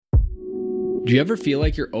Do you ever feel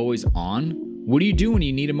like you're always on? What do you do when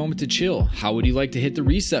you need a moment to chill? How would you like to hit the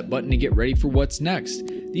reset button to get ready for what's next?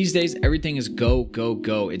 These days, everything is go, go,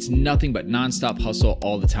 go. It's nothing but nonstop hustle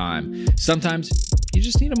all the time. Sometimes you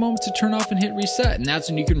just need a moment to turn off and hit reset, and that's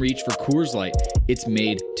when you can reach for Coors Light. It's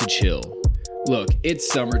made to chill. Look, it's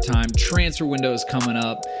summertime, transfer window is coming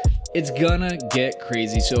up. It's gonna get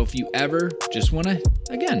crazy, so if you ever just wanna,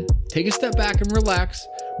 again, take a step back and relax,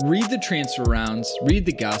 read the transfer rounds, read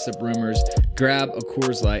the gossip rumors, grab a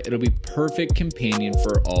Coors Light. It'll be perfect companion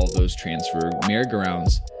for all those transfer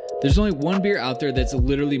merry-go-rounds. There's only one beer out there that's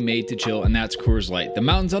literally made to chill, and that's Coors Light. The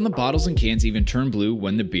mountains on the bottles and cans even turn blue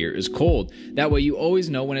when the beer is cold. That way you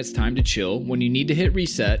always know when it's time to chill. When you need to hit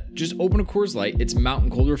reset, just open a Coors Light. It's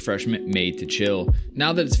mountain cold refreshment made to chill.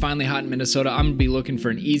 Now that it's finally hot in Minnesota, I'm going to be looking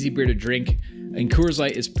for an easy beer to drink, and Coors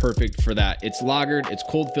Light is perfect for that. It's lagered, it's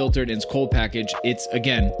cold filtered, and it's cold packaged. It's,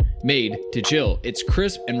 again, made to chill. It's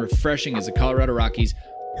crisp and refreshing as the Colorado Rockies.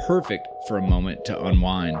 Perfect for a moment to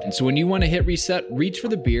unwind. And so when you want to hit reset, reach for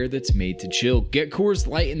the beer that's made to chill. Get Coors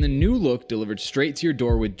Light in the new look delivered straight to your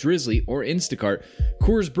door with Drizzly or Instacart.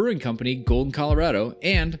 Coors Brewing Company, Golden, Colorado.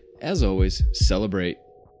 And, as always, celebrate.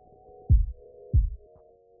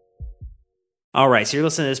 All right, so you're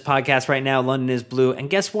listening to this podcast right now, London is Blue, and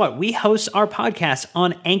guess what? We host our podcast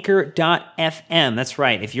on Anchor.fm. That's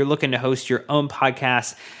right. If you're looking to host your own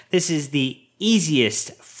podcast, this is the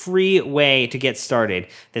easiest free way to get started.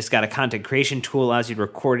 This got a content creation tool, allows you to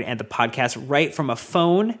record and the podcast right from a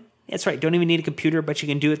phone. That's right, don't even need a computer, but you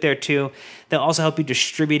can do it there too. They'll also help you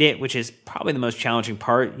distribute it, which is probably the most challenging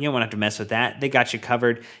part. You don't want to have to mess with that. They got you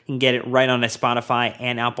covered. You can get it right on Spotify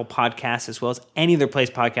and Apple Podcasts, as well as any other place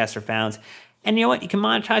podcasts are found. And you know what? You can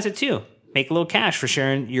monetize it too. Make a little cash for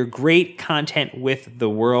sharing your great content with the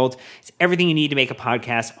world. It's everything you need to make a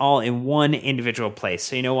podcast all in one individual place.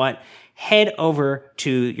 So you know what? Head over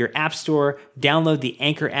to your app store, download the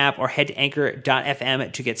Anchor app, or head to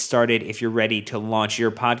anchor.fm to get started if you're ready to launch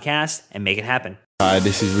your podcast and make it happen. Hi,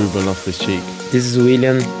 this is Ruben Loftus-Cheek. This is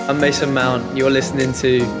William. I'm Mason Mount. You're listening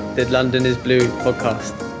to the London is Blue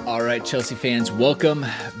podcast. All right, Chelsea fans, welcome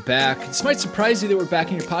back. This might surprise you that we're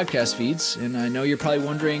back in your podcast feeds, and I know you're probably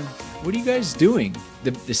wondering, what are you guys doing?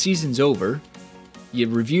 The season's over. You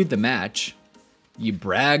reviewed the match. You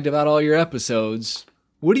bragged about all your episodes.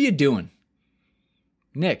 What are you doing?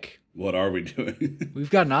 Nick. What are we doing?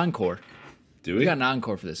 We've got an encore. Do we? We got an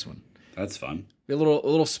encore for this one. That's fun. We have a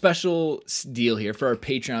little special deal here for our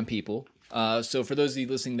Patreon people. So for those of you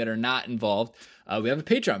listening that are not involved, we have a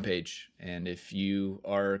Patreon page. And if you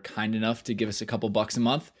are kind enough to give us a couple bucks a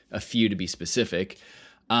month, a few to be specific,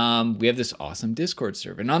 we have this awesome Discord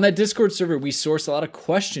server. And on that Discord server, we source a lot of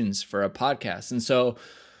questions for our podcast. And so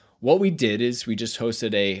what we did is we just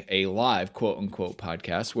hosted a live quote unquote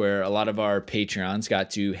podcast where a lot of our Patreons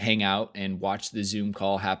got to hang out and watch the Zoom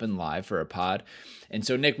call happen live for a pod. And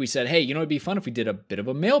so Nick, we said, hey, you know, it'd be fun if we did a bit of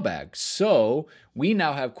a mailbag. So we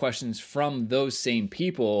now have questions from those same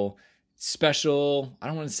people. Special, I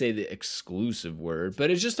don't want to say the exclusive word,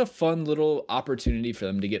 but it's just a fun little opportunity for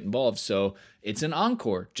them to get involved. So it's an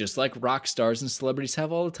encore, just like rock stars and celebrities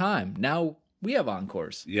have all the time. Now we have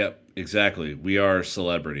encores. Yep, exactly. We are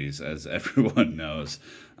celebrities, as everyone knows.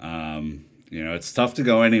 You know, it's tough to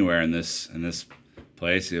go anywhere in this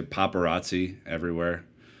place. You have paparazzi everywhere.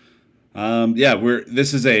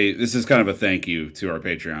 This is kind of a thank you to our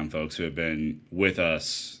Patreon folks who have been with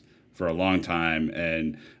us for a long time,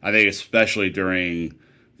 and I think especially during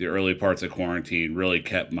the early parts of quarantine really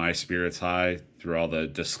kept my spirits high through all the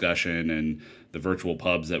discussion and the virtual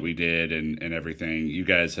pubs that we did and everything. You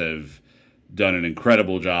guys have done an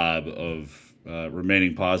incredible job of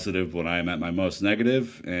remaining positive when I am at my most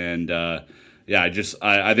negative. And I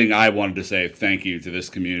think I wanted to say thank you to this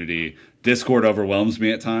community. Discord overwhelms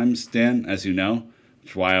me at times, Dan, as you know,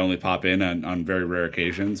 which is why I only pop in on very rare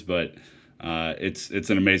occasions, but it's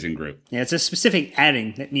an amazing group. Yeah, it's a specific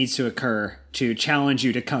adding that needs to occur to challenge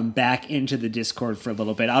you to come back into the Discord for a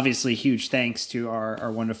little bit. Obviously, huge thanks to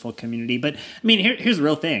our wonderful community. But, I mean, here's the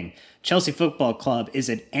real thing. Chelsea Football Club is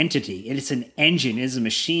an entity. It is an engine. It is a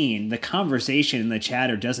machine. The conversation and the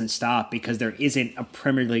chatter doesn't stop because there isn't a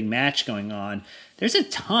Premier League match going on. There's a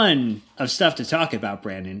ton of stuff to talk about,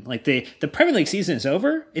 Brandon. Like the Premier League season is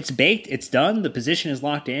over. It's baked. It's done. The position is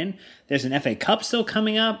locked in. There's an FA Cup still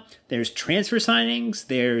coming up. There's transfer signings.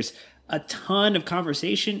 There's a ton of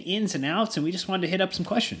conversation, ins and outs, and we just wanted to hit up some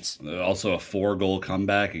questions. Also a 4-goal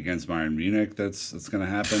comeback against Bayern Munich that's going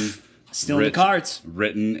to happen. Still in the cards.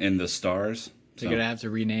 Written in the stars. They're going to have to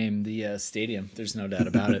rename the stadium. There's no doubt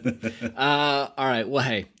about it. All right. Well,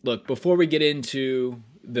 hey, look, before we get into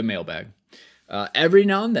the mailbag, Every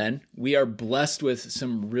now and then, we are blessed with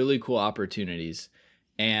some really cool opportunities.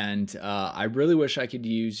 And I really wish I could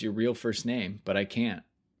use your real first name, but I can't.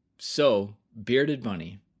 So, Bearded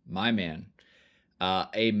Bunny, my man,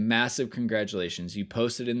 a massive congratulations. You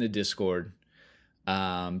posted in the Discord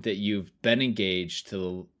that you've been engaged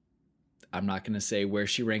to, I'm not going to say where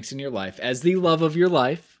she ranks in your life, as the love of your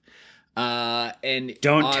life. And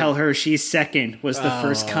don't tell her she's second was the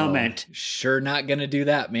first comment. Sure, not gonna do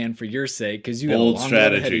that, man, for your sake, because you got Bold a long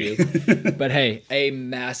strategy. road ahead of you. But hey, a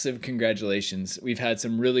massive congratulations. We've had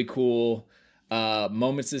some really cool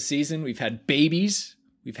moments this season. We've had babies,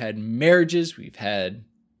 we've had marriages, we've had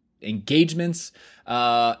engagements.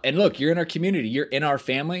 And look, you're in our community, you're in our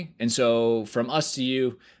family, and so from us to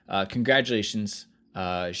you, congratulations.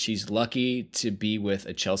 She's lucky to be with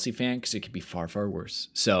a Chelsea fan, because it could be far, far worse.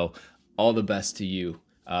 So all the best to you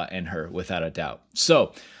and her, without a doubt.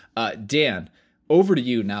 So, Dan, over to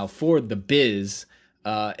you now for the biz.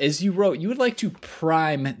 As you wrote, you would like to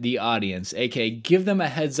prime the audience, aka give them a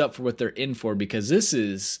heads up for what they're in for, because this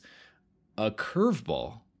is a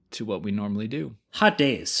curveball to what we normally do. Hot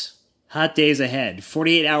days ahead.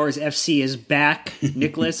 48 Hours FC is back.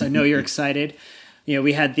 Nicholas, I know you're excited.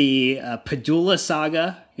 We had the Padula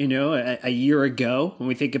saga, a year ago. When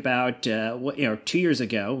we think about, 2 years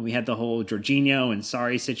ago, we had the whole Jorginho and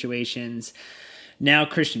Sarri situations. Now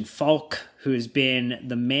Christian Falk, who has been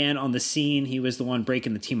the man on the scene. He was the one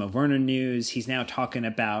breaking the Timo Werner news. He's now talking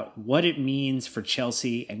about what it means for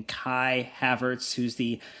Chelsea and Kai Havertz, who's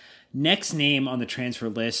the next name on the transfer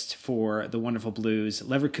list for the Wonderful Blues.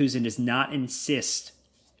 Leverkusen does not insist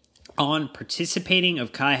on participating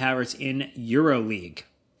of Kai Havertz in EuroLeague,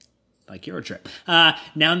 like Eurotrip.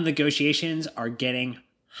 Now negotiations are getting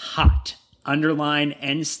hot. Underline,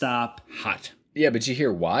 end stop. Hot. Yeah, but you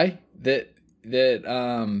hear why? That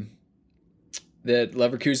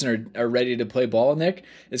Leverkusen are ready to play ball, Nick?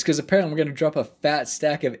 It's because apparently we're going to drop a fat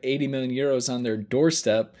stack of 80 million euros on their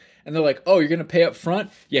doorstep, and they're like, oh, you're going to pay up front?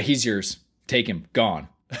 Yeah, he's yours. Take him. Gone.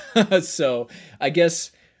 So I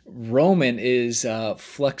guess Roman is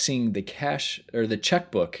flexing the cash or the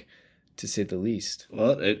checkbook, to say the least.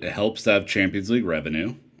 Well, it helps to have Champions League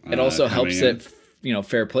revenue. It also helps in. that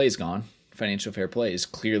fair play is gone. Financial fair play is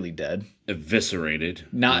clearly dead, eviscerated,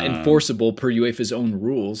 not enforceable per UEFA's own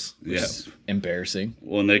rules. Which is embarrassing.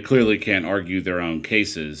 Well, and they clearly can't argue their own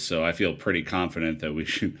cases, so I feel pretty confident that we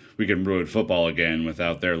can ruin football again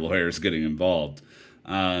without their lawyers getting involved.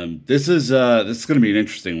 This is going to be an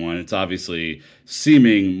interesting one. It's obviously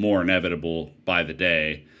seeming more inevitable by the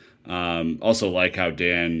day. Also like how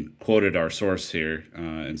Dan quoted our source here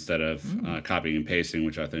instead of copying and pasting,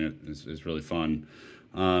 which I think is really fun.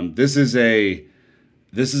 This is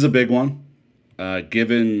a big one,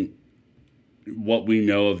 given what we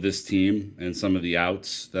know of this team and some of the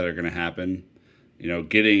outs that are going to happen.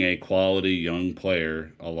 Getting a quality young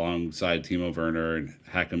player alongside Timo Werner and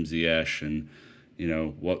Hakim Ziyech and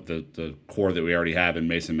what the core that we already have in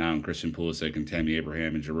Mason Mount, Christian Pulisic, and Tammy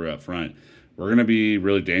Abraham and Giroud up front, we're going to be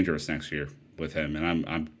really dangerous next year with him. And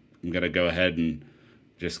I'm going to go ahead and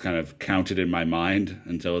just kind of count it in my mind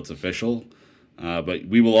until it's official. But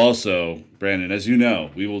we will also, Brandon, as you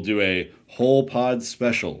know, we will do a whole pod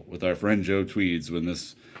special with our friend Joe Tweeds when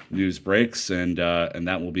this news breaks, and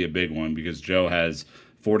that will be a big one because Joe has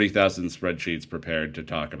 40,000 spreadsheets prepared to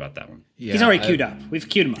talk about that one. Yeah, he's already queued up. We've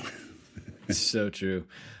queued him up. So true.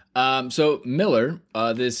 So Miller,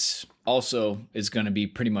 this also is going to be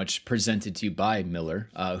pretty much presented to you by Miller,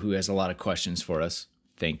 who has a lot of questions for us.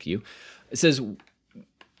 Thank you. It says,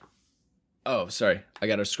 oh, sorry. I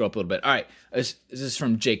got to scroll up a little bit. All right. This is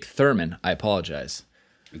from Jake Thurman. I apologize.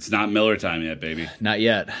 It's not Miller time yet, baby. Not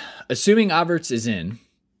yet. Assuming Havertz is in,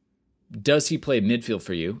 does he play midfield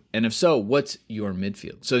for you? And if so, what's your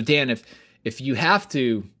midfield? So Dan, if you have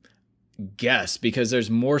to guess, because there's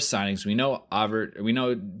more signings, we know we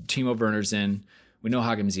know Timo Werner's in, we know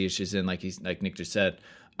Hakim Ziyech is in, like Nick just said.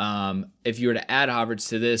 If you were to add Havertz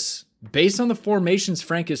to this, based on the formations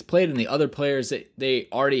Frank has played and the other players that they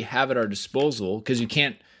already have at our disposal, because you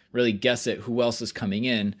can't really guess at who else is coming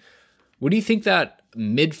in, what do you think that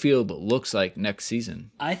midfield looks like next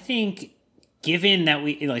season? I think, given that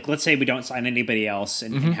let's say we don't sign anybody else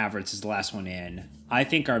and Havertz is the last one in, I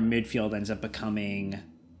think our midfield ends up becoming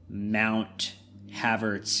Mount,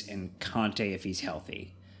 Havertz, and Conte if he's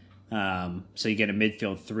healthy. So you get a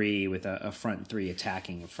midfield three with a front three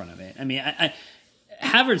attacking in front of it. I mean,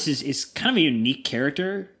 Havertz is kind of a unique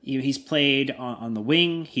character. He's played on the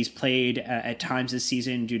wing. He's played at times this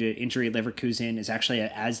season due to injury at Leverkusen is actually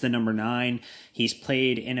as the number 9. He's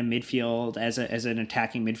played in a midfield as an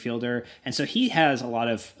attacking midfielder. And so he has a lot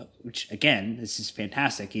of, which again, this is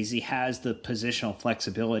fantastic. He has the positional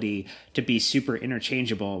flexibility to be super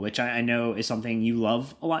interchangeable, which I know is something you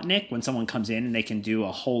love a lot, Nick, when someone comes in and they can do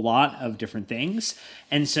a whole lot of different things.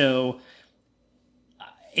 And so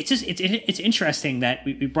it's interesting that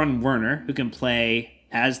we brought in Werner, who can play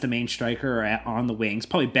as the main striker or on the wings,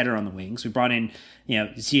 probably better on the wings. We brought in,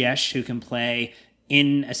 Ziyech, who can play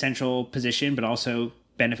in a central position, but also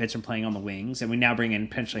benefits from playing on the wings. And we now bring in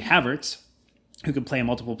potentially Havertz, who can play in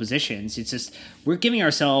multiple positions. It's just, we're giving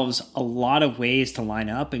ourselves a lot of ways to line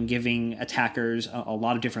up and giving attackers a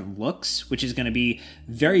lot of different looks, which is going to be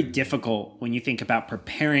very difficult when you think about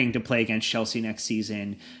preparing to play against Chelsea next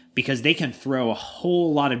season, because they can throw a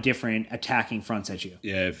whole lot of different attacking fronts at you.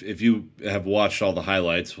 Yeah, if you have watched all the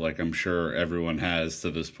highlights, like I'm sure everyone has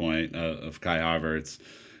to this point, of Kai Havertz.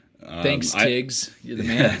 Thanks, Tiggs. You're the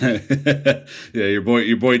man. Yeah, your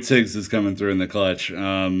boy Tiggs is coming through in the clutch.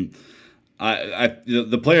 The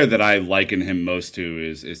player that I liken him most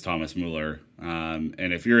to is Thomas Muller. And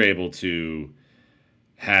if you're able to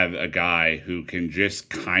have a guy who can just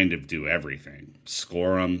kind of do everything,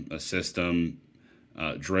 score them, assist them,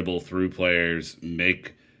 dribble through players,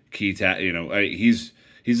 make key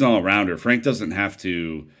he's an all-rounder. Frank doesn't have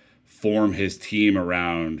to form his team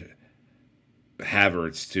around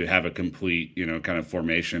Havertz to have a complete, kind of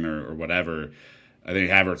formation or whatever. I think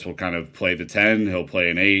Havertz will kind of play the 10, he'll play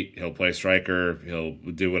an 8, he'll play striker, he'll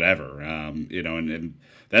do whatever, and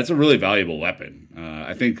that's a really valuable weapon.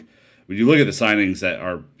 I think when you look at the signings that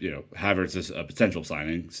are, Havertz is a potential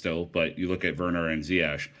signing still, but you look at Werner and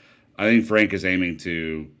Ziyech, I think Frank is aiming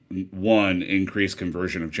to, one, increase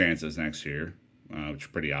conversion of chances next year, which is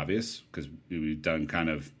pretty obvious because we've done kind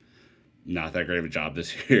of not that great of a job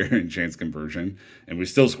this year in chance conversion, and we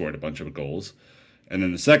still scored a bunch of goals. And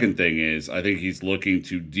then the second thing is I think he's looking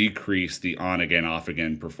to decrease the on-again,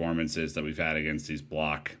 off-again performances that we've had against these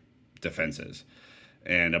block defenses.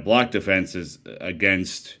 And a block defense is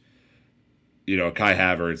against, Kai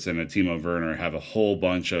Havertz and a Timo Werner have a whole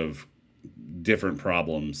bunch of different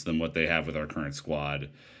problems than what they have with our current squad.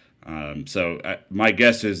 So my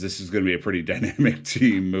guess is this is going to be a pretty dynamic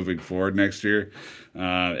team moving forward next year.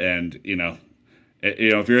 And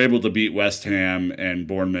if you're able to beat West Ham and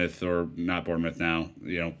Bournemouth, or not Bournemouth now,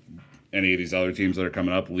 any of these other teams that are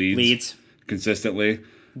coming up, Leeds consistently,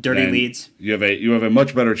 dirty Leeds, you have a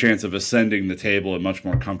much better chance of ascending the table in much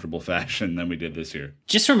more comfortable fashion than we did this year.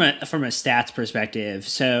 Just from a stats perspective,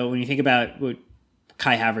 so when you think about what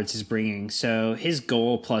Kai Havertz is bringing, so his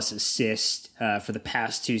goal plus assist for the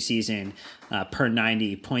past 2 seasons per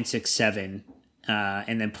 90, 0.67,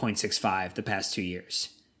 and then 0.65 the past 2 years.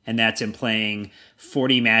 And that's in playing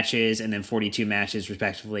 40 matches and then 42 matches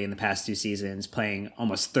respectively in the past 2 seasons, playing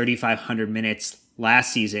almost 3,500 minutes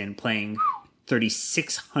last season, playing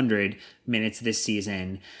 3,600 minutes this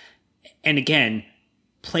season. And again,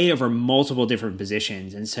 played over multiple different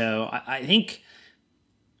positions. And so I think,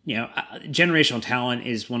 generational talent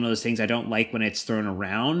is one of those things I don't like when it's thrown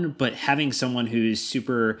around, but having someone who's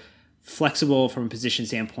super flexible from a position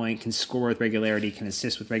standpoint, can score with regularity, can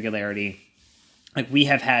assist with regularity. Like, we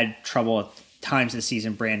have had trouble at times this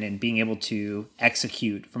season, Brandon, being able to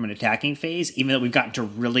execute from an attacking phase, even though we've gotten to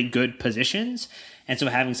really good positions. And so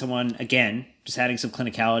having someone, again, just adding some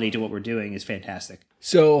clinicality to what we're doing is fantastic.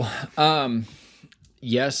 So,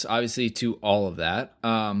 yes, obviously to all of that.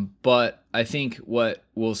 But I think what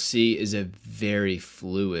we'll see is a very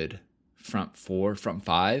fluid front 4, front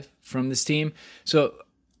 5 from this team. So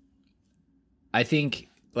I think,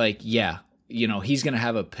 he's going to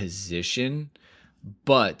have a position,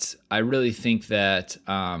 but I really think that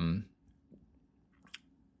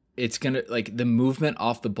it's going to, the movement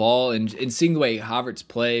off the ball and seeing the way Havertz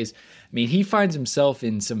plays, I mean, he finds himself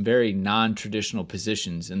in some very non-traditional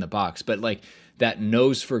positions in the box, but that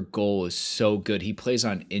nose for goal is so good. He plays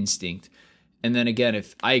on instinct. And then again,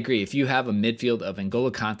 if you have a midfield of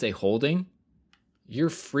N'Golo Kante holding,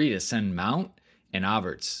 you're free to send Mount and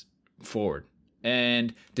Havertz forward.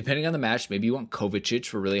 And depending on the match, maybe you want Kovacic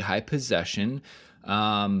for really high possession.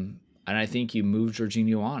 And I think you move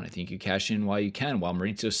Jorginho on. I think you cash in while you can. While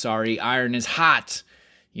Maurizio Sarri iron is hot,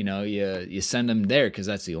 you send him there because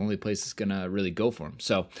that's the only place that's going to really go for him.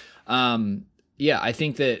 So, I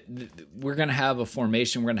think that we're going to have a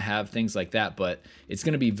formation. We're going to have things like that, but it's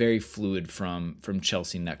going to be very fluid from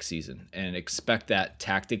Chelsea next season, and expect that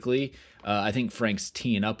tactically. I think Frank's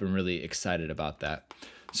teeing up and really excited about that.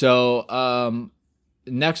 So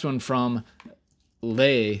next one from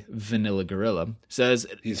Le Vanilla Gorilla says,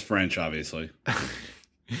 He's French, obviously.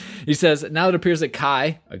 he says, now it appears that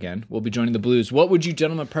Kai, again, will be joining the Blues. What would you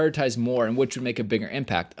gentlemen prioritize more and which would make a bigger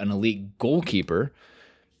impact? An elite goalkeeper,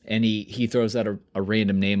 and he throws out a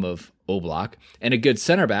random name of Oblak, and a good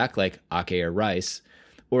center back like Ake or Rice,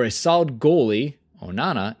 or a solid goalie,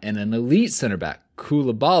 Onana, and an elite center back,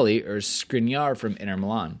 Koulibaly or Skriniar from Inter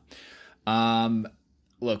Milan.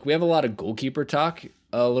 Look, we have a lot of goalkeeper talk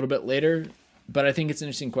a little bit later, but I think it's an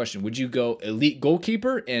interesting question. Would you go elite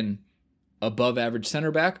goalkeeper and above average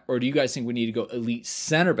center back, or do you guys think we need to go elite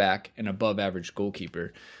center back and above average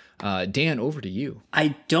goalkeeper? Dan, over to you.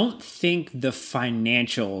 I don't think the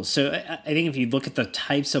financials. So I think if you look at the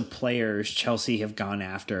types of players Chelsea have gone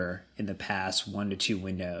after in the past 1 to 2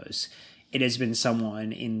 windows, it has been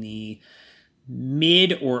someone in the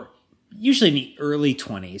mid or usually in the early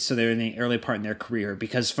 20s. So they're in the early part in their career,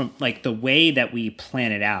 because from like the way that we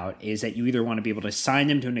plan it out is that you either want to be able to sign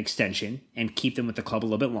them to an extension and keep them with the club a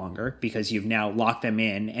little bit longer because you've now locked them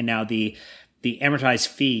in, and now the amortized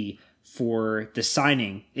fee for the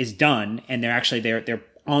signing is done, and they're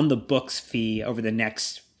on the books fee over the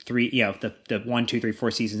next 3, the 1, 2, 3,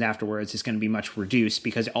 4 seasons afterwards is going to be much reduced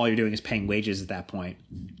because all you're doing is paying wages at that point.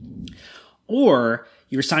 Or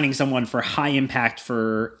you're signing someone for high impact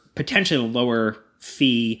for potentially a lower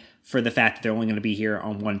fee for the fact that they're only going to be here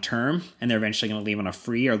on one term, and they're eventually going to leave on a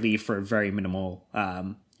free or leave for a very minimal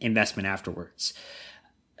investment afterwards.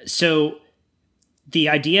 So the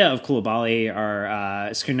idea of Koulibaly or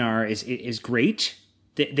Skriniar is great.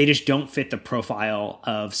 They just don't fit the profile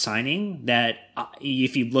of signing that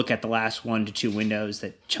if you look at the last 1 to 2 windows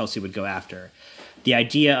that Chelsea would go after. The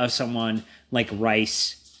idea of someone like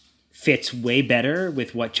Rice fits way better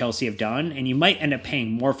with what Chelsea have done, and you might end up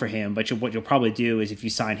paying more for him, but what you'll probably do is if you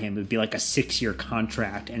sign him, it would be like a 6-year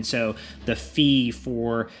contract, and so the fee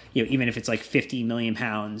for, even if it's like £50 million,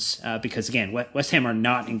 because again, West Ham are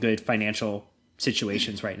not in good financial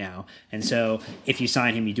situations right now, and so if you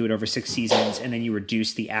sign him, you do it over 6 seasons, and then you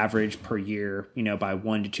reduce the average per year, by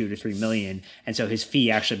 1 to 2 to 3 million, and so his fee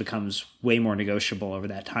actually becomes way more negotiable over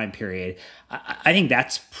that time period. I think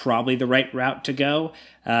that's probably the right route to go.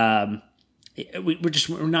 We're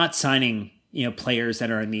not signing players that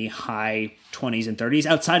are in the high 20s and 30s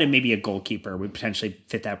outside of maybe a goalkeeper would potentially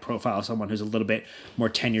fit that profile of someone who's a little bit more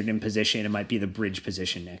tenured in position. It might be the bridge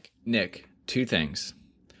position. Nick, 2 things.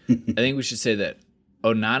 I think we should say that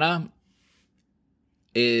Onana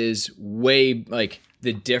is way, like,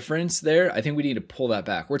 the difference there. I think we need to pull that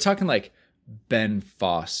back. We're talking like Ben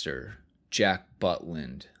Foster, Jack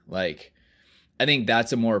Butland. Like, I think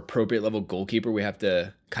that's a more appropriate level goalkeeper we have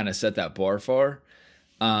to kind of set that bar for.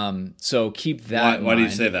 So keep that in mind. Why do you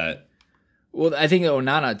say that? Well, I think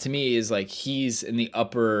Onana, to me, is like he's in the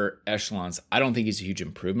upper echelons. I don't think he's a huge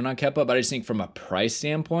improvement on Kepa, but I just think from a price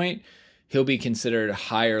standpoint, he'll be considered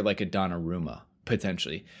higher like a Donnarumma,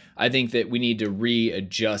 potentially. I think that we need to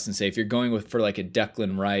readjust and say, if you're going for like a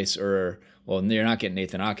Declan Rice or, well, you're not getting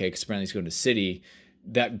Nathan Ake because apparently he's going to City,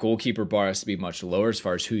 that goalkeeper bar has to be much lower as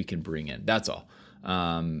far as who you can bring in. That's all.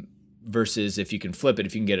 Versus if you can flip it,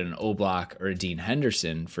 if you can get an Oblak or a Dean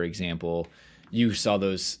Henderson, for example, you saw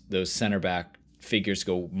those center back figures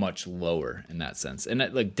go much lower in that sense. And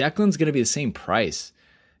like Declan's going to be the same price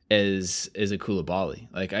as a Koulibaly.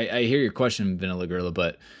 Like I hear your question, Vanilla Gorilla,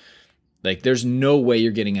 but like there's no way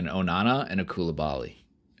you're getting an Onana and a Koulibaly.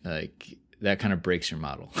 Like that kind of breaks your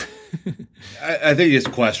model. I think his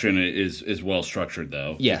question is well structured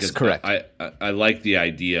though. Yes, correct. I like the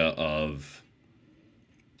idea of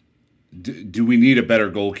do we need a better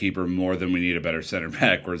goalkeeper more than we need a better center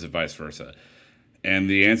back, or is it vice versa? And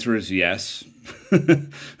the answer is yes.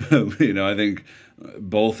 I think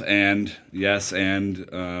both and yes and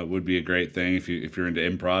would be a great thing. If you're into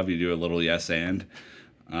improv, you do a little yes and.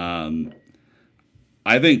 I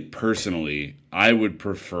think personally, I would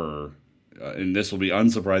prefer, and this will be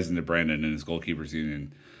unsurprising to Brandon and his goalkeepers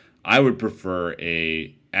union, I would prefer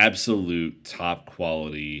a absolute top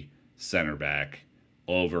quality center back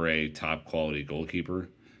over a top quality goalkeeper,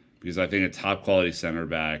 because I think a top quality center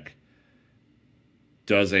back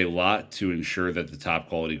does a lot to ensure that the top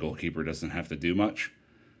quality goalkeeper doesn't have to do much.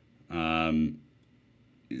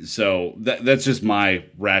 So that's just my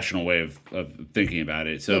rational way of thinking about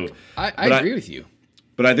it. So look, I agree with you.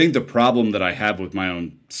 But I think the problem that I have with my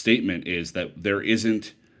own statement is that there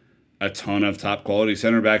isn't a ton of top quality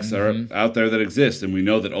center backs that are out there that exist. And we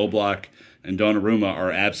know that Oblak and Donnarumma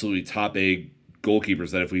are absolutely top A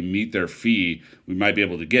goalkeepers that if we meet their fee, we might be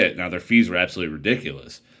able to get. Now, their fees are absolutely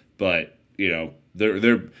ridiculous, but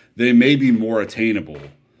they may be more attainable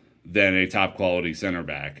than a top quality center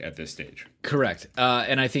back at this stage. Correct.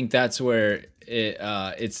 And I think that's where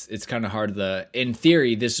it's kind of hard. In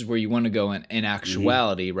theory, this is where you want to go. In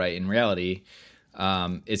actuality, right? In reality,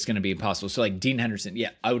 it's going to be impossible. So like Dean Henderson,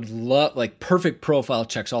 yeah, I would love, like, perfect profile,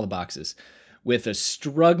 checks all the boxes. With a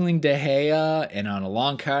struggling De Gea and on a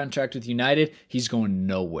long contract with United, he's going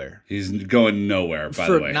nowhere. He's going nowhere, by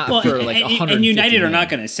the way. And United are not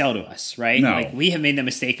going to sell to us, right? No. Like, we have made the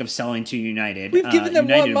mistake of selling to United. We've given them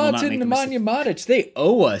United will Juan not Mata make and the Nemanja mistake. Matic. They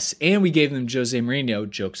owe us, and we gave them Jose Mourinho.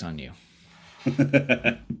 Joke's on you.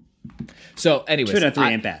 So, anyways, 2 out of 3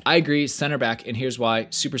 ain't bad. I agree. Center back, and here's why.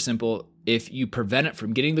 Super simple. If you prevent it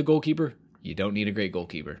from getting the goalkeeper, you don't need a great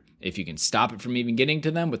goalkeeper. If you can stop it from even getting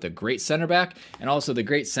to them with a great center back, and also the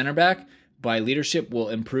great center back by leadership will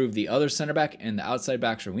improve the other center back and the outside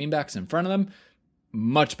backs or wing backs in front of them,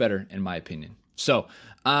 much better in my opinion. So,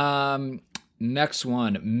 next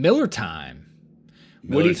one, Miller time.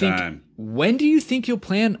 What do you think? When do you think you'll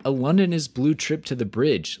plan a London is Blue trip to the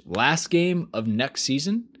Bridge? Last game of next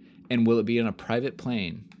season? And will it be on a private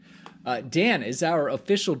plane? Dan is our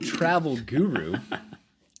official travel guru.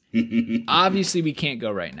 Obviously, we can't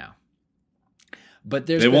go right now. But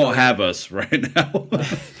they won't have us right now.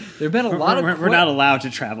 There've been a lot of we're not allowed to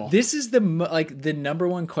travel. This is the number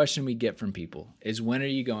one question we get from people is, when are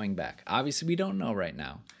you going back? Obviously, we don't know right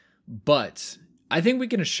now. But I think we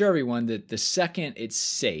can assure everyone that the second it's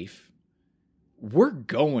safe, we're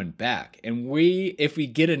going back. And if we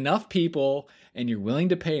get enough people and you're willing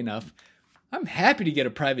to pay enough, I'm happy to get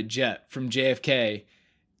a private jet from JFK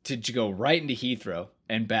to go right into Heathrow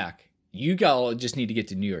and back. You all just need to get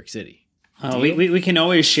to New York City. We can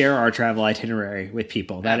always share our travel itinerary with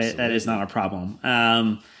people. That is not a problem.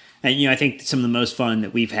 And I think some of the most fun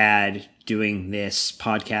that we've had doing this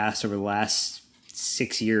podcast over the last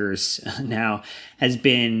 6 years now has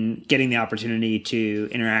been getting the opportunity to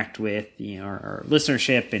interact with our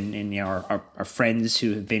listenership and our friends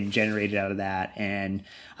who have been generated out of that. And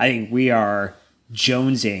I think we are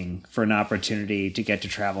jonesing for an opportunity to get to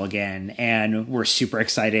travel again, and we're super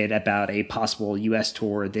excited about a possible US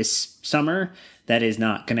tour this summer. That is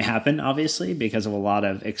not going to happen, obviously, because of a lot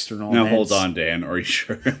of external Now, events. hold on, Dan. Are you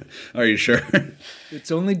sure? Are you sure?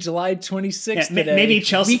 It's only July 26th today. Maybe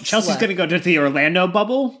Chelsea's going to go to the Orlando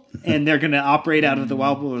bubble, and they're going to operate out of the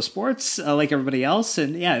Wild World of Sports like everybody else.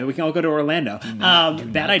 And yeah, we can all go to Orlando.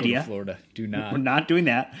 Bad idea. Go to Florida. Do not. We're not doing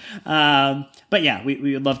that. But yeah, we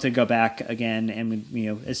would love to go back again.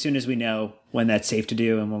 And as soon as we know when that's safe to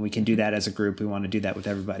do and when we can do that as a group, we want to do that with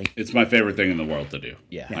everybody. It's my favorite thing in the world to do.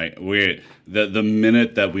 Yeah. Like the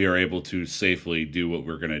minute that we are able to safely do what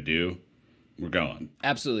we're going to do, we're going.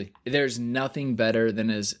 Absolutely. There's nothing better than,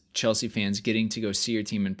 as Chelsea fans, getting to go see your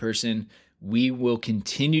team in person. We will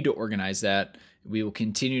continue to organize that. We will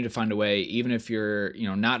continue to find a way, even if you're,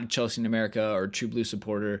 not a Chelsea in America or a True Blue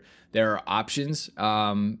supporter, there are options.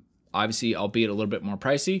 Obviously, albeit a little bit more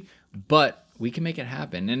pricey, but we can make it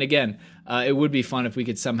happen. And again, it would be fun if we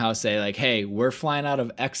could somehow say, like, hey, we're flying out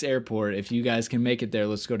of X airport. If you guys can make it there,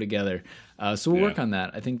 let's go together. So we'll work on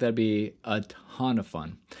that. I think that'd be a ton of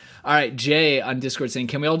fun. All right, Jay on Discord saying,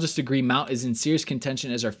 can we all just agree Mount is in serious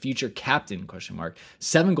contention as our future captain?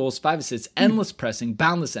 7 goals, 5 assists, endless pressing,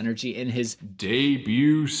 boundless energy in his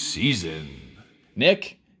debut season.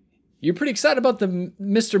 Nick, you're pretty excited about the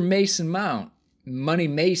Mr. Mason Mount. Money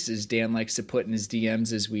Mace, as Dan likes to put in his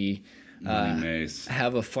DMs as we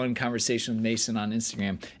have a fun conversation with Mason on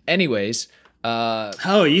Instagram. Anyways,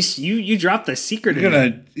 you dropped the secret. You're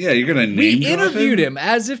gonna name we interviewed him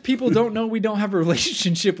as if people don't know we don't have a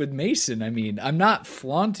relationship with Mason. I mean, I'm not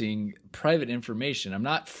flaunting private information. I'm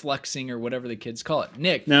not flexing or whatever the kids call it.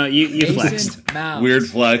 Nick, no, you Mason flexed. Mount, weird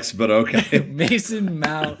flex, but okay. Mason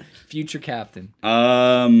Mount, future captain.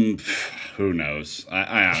 Who knows?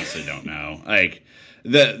 I honestly don't know. Like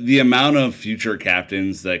the amount of future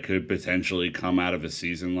captains that could potentially come out of a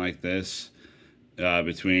season like this.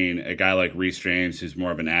 Between a guy like Reece James, who's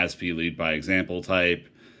more of an ASP lead by example type,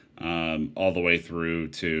 all the way through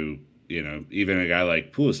to, even a guy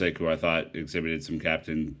like Pulisic, who I thought exhibited some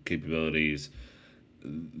captain capabilities.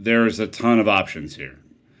 There's a ton of options here.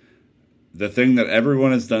 The thing that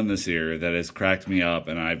everyone has done this year that has cracked me up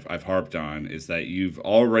and I've harped on is that you've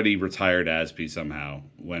already retired ASP somehow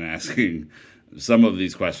when asking some of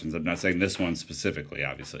these questions. I'm not saying this one specifically,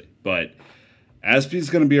 obviously, but ASP is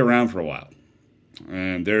going to be around for a while.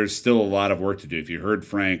 And there's still a lot of work to do. If you heard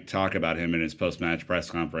Frank talk about him in his post-match press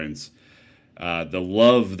conference, the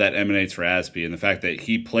love that emanates for Aspie and the fact that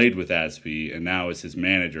he played with Aspie and now is his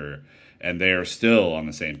manager, and they are still on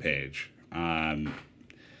the same page.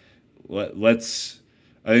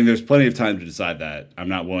 I think there's plenty of time to decide that. I'm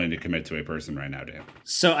not willing to commit to a person right now, Dan.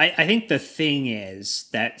 So I think the thing is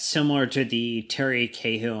that similar to the Terry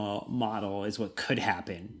Cahill model is what could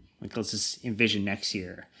happen. Like, let's just envision next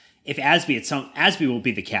year. If Asby will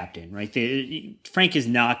be the captain, right? Frank is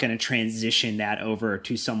not going to transition that over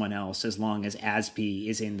to someone else as long as Asby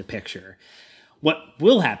is in the picture. What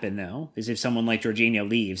will happen, though, is if someone like Jorginho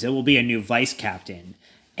leaves, it will be a new vice captain.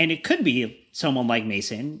 And it could be someone like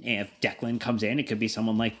Mason. If Declan comes in, it could be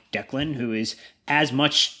someone like Declan, who is as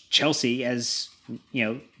much Chelsea as, you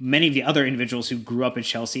know, many of the other individuals who grew up in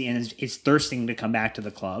Chelsea and is thirsting to come back to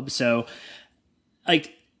the club. So,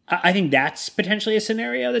 like, I think that's potentially a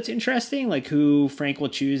scenario that's interesting, like who Frank will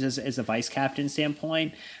choose as a vice captain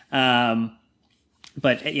standpoint.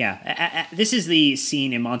 But yeah, this is the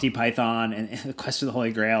scene in Monty Python and the Quest of the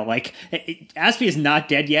Holy Grail. Like, Aspie is not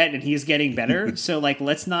dead yet, and he's getting better. So, like,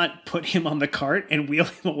 let's not put him on the cart and wheel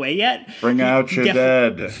him away yet. Bring out your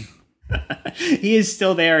dead. He is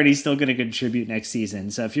still there, and he's still going to contribute next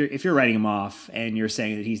season. So if you're writing him off and you're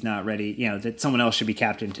saying that he's not ready, you know, that someone else should be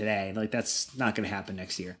captain today, like, that's not going to happen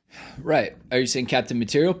next year. Right? Are you saying captain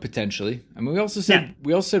material? Potentially. I mean, we also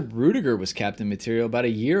said Rudiger was captain material about a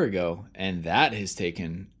year ago, and that has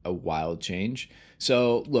taken a wild change.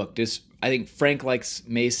 So look, I think Frank likes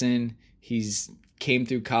Mason. He's came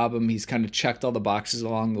through Cobham. He's kind of checked all the boxes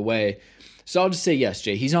along the way. So I'll just say yes,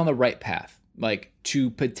 Jay. He's on the right path. Like,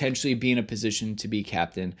 to potentially be in a position to be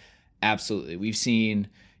captain. Absolutely. We've seen,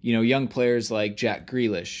 you know, young players like Jack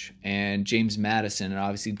Grealish and James Maddison and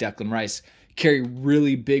obviously Declan Rice carry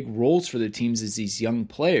really big roles for the teams as these young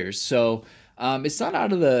players. So it's not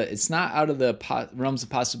out of the realms of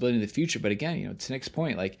possibility in the future. But again, you know, to Nick's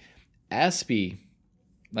point, like Aspie,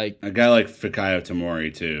 like a guy like Fikayo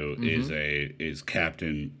Tomori too is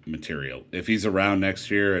captain material. If he's around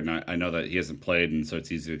next year, and I know that he hasn't played, and so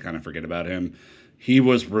it's easy to kind of forget about him. He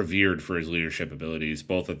was revered for his leadership abilities,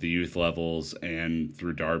 both at the youth levels and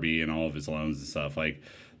through Derby and all of his loans and stuff. Like,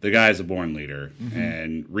 the guy's a born leader,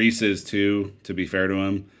 and Reece is too. To be fair to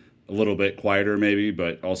him, a little bit quieter maybe,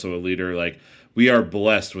 but also a leader. Like, we are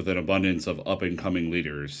blessed with an abundance of up-and-coming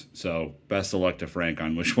leaders. So best of luck to Frank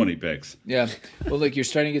on which one he picks. Yeah. Well, look, you're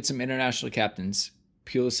starting to get some international captains.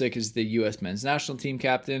 Pulisic is the U.S. men's national team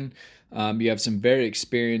captain. You have some very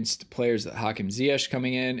experienced players, like Hakim Ziyech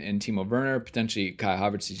coming in, and Timo Werner. Potentially Kai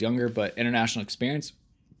Havertz is younger, but international experience.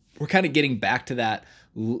 We're kind of getting back to that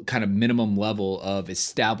kind of minimum level of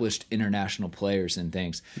established international players and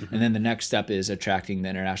things. And then the next step is attracting the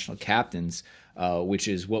international captains, which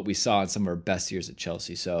is what we saw in some of our best years at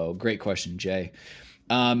Chelsea. So great question, Jay.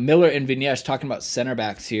 Miller and Vignesh talking about center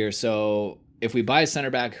backs here. So if we buy a center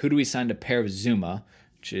back, who do we sign to pair with Zuma,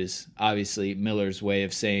 which is obviously Miller's way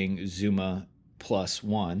of saying Zuma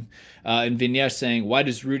 +1. And Vignesh saying, why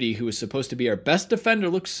does Rudy, who is supposed to be our best defender,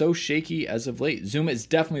 look so shaky as of late? Zuma is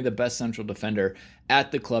definitely the best central defender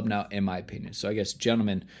at the club now, in my opinion. So I guess,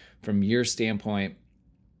 gentlemen, from your standpoint,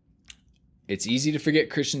 it's easy to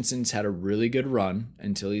forget Christensen's had a really good run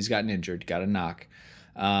until he's gotten injured, got a knock.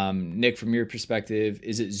 Nick, from your perspective,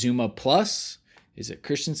 is it Zuma plus? Is it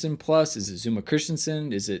Christensen plus? Is it Zuma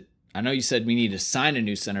Christensen? I know you said we need to sign a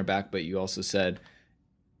new center back, but you also said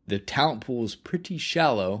the talent pool is pretty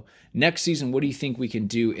shallow. Next season, what do you think we can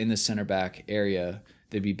do in the center back area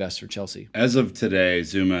that'd be best for Chelsea? As of today,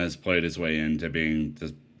 Zuma has played his way into being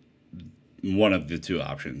one of the two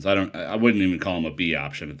options. I wouldn't even call him a B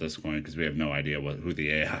option at this point because we have no idea who the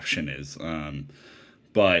A option is.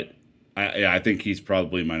 But I think he's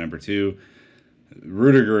probably my number two.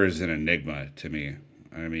 Rudiger is an enigma to me.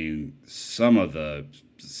 I mean, some of the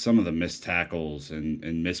missed tackles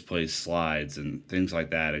and misplaced slides and things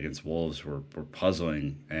like that against Wolves were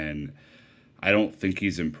puzzling, and I don't think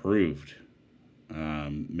he's improved.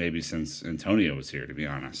 Maybe since Antonio was here, to be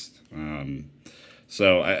honest.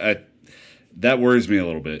 So I that worries me a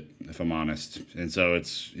little bit, if I'm honest. And so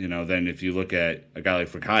it's, then if you look at a guy like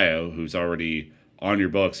Fikayo, who's already on your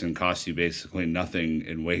books and costs you basically nothing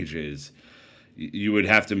in wages, you would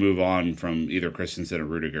have to move on from either Christensen or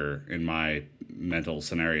Rudiger in my mental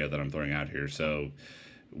scenario that I'm throwing out here. So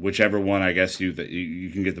whichever one I guess you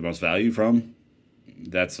can get the most value from,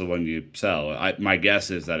 that's the one you sell. My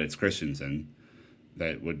guess is that it's Christensen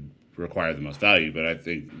that would require the most value, but I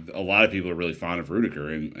think a lot of people are really fond of Rudiger,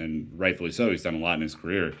 and rightfully so. He's done a lot in his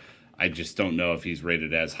career. I just don't know if he's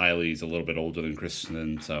rated as highly. He's a little bit older than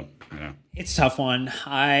Christensen, so it's a tough one.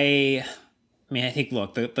 I think,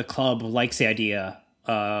 look, the club likes the idea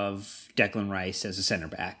of Declan Rice as a center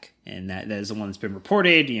back, and that is the one that's been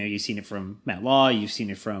reported. You've seen it from Matt Law, you've seen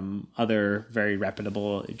it from other very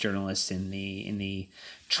reputable journalists in the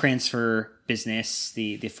transfer business,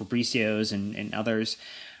 the Fabricios and others.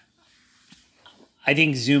 I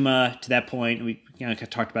think Zuma, to that point, we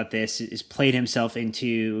talked about this, is played himself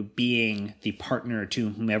into being the partner to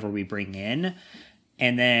whomever we bring in.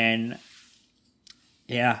 And then,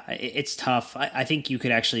 yeah, it's tough. I think you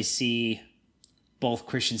could actually see both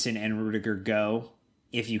Christensen and Rudiger go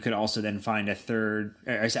if you could also then find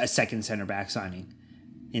a second center back signing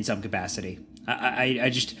in some capacity.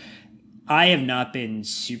 I have not been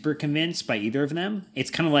super convinced by either of them. It's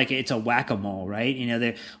kind of like it's a whack-a-mole, right?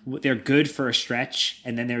 They're good for a stretch,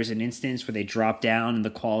 and then there's an instance where they drop down and the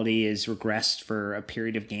quality is regressed for a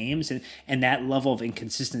period of games, and that level of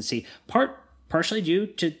inconsistency, partially due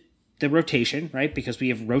to the rotation, right? Because we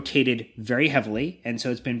have rotated very heavily, and so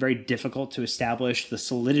it's been very difficult to establish the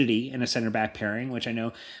solidity in a center back pairing, which I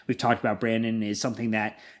know we've talked about. Brandon is something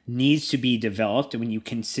that needs to be developed, and when you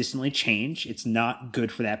consistently change, it's not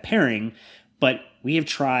good for that pairing. But we have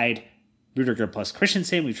tried Rudiger plus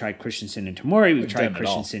Christensen, we've tried Christensen and Tomori, we've tried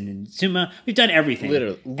Christensen and Zuma, we've done everything.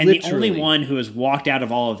 And the only one who has walked out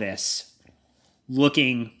of all of this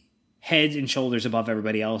looking heads and shoulders above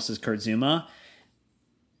everybody else is Kurt Zuma.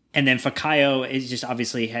 And then Fakayo is just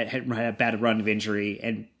obviously had a bad run of injury,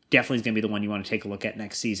 and definitely is going to be the one you want to take a look at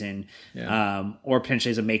next season, or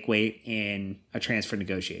potentially as a make weight in a transfer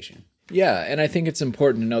negotiation. Yeah, and I think it's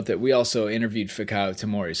important to note that we also interviewed Fikayo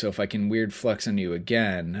Tomori, so if I can weird flex on you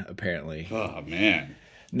again, apparently. Oh, man.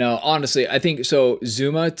 No, honestly, I think so.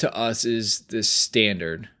 Zuma to us is the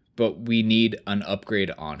standard, but we need an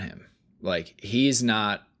upgrade on him. Like, he's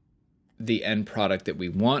not the end product that we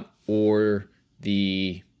want or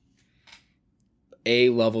the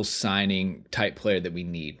A-level signing type player that we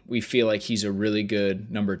need. We feel like he's a really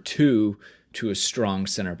good number 2 to a strong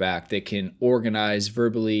center back that can organize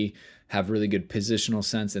verbally, have really good positional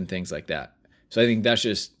sense and things like that. So I think that's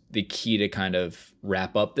just the key to kind of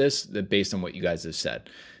wrap up this, that based on what you guys have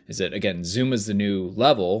said, is that, again, Zuma's the new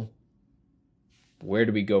level. Where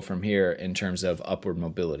do we go from here in terms of upward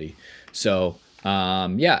mobility? So,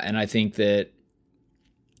 and I think that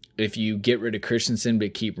if you get rid of Christensen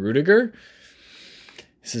but keep Rudiger,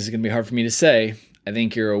 this is going to be hard for me to say, I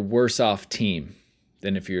think you're a worse off team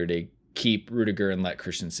than if you were to keep Rudiger and let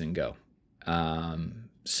Christensen go.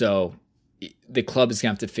 So the club is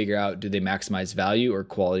going to have to figure out, do they maximize value or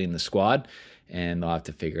quality in the squad? And they'll have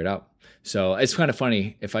to figure it out. So it's kind of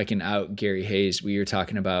funny, if I can out Gary Hayes, we were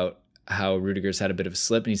talking about how Rudiger's had a bit of a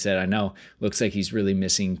slip, and he said, I know, looks like he's really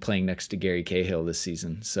missing playing next to Gary Cahill this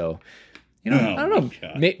season. So, I don't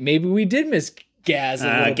know, maybe we did miss Gaz a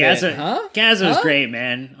little bit, huh? Gaz was great,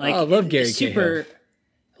 man. Like, I love Gary Cahill.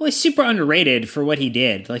 Well, he's super underrated for what he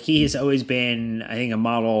did. Like, he has always been, I think, a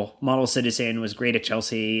model citizen, was great at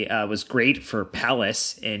Chelsea, was great for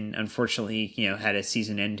Palace, and unfortunately, had a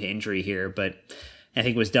season-end injury here, but I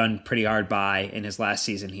think was done pretty hard by in his last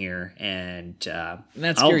season here, and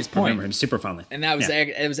that's Gary's point. I remember him super fondly. And that was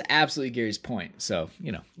it was absolutely Gary's point. So,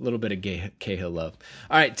 a little bit of Cahill love.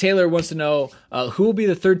 All right, Taylor wants to know who will be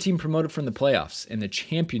the third team promoted from the playoffs in the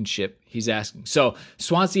championship, he's asking. So,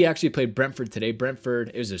 Swansea actually played Brentford today.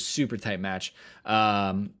 Brentford, it was a super tight match.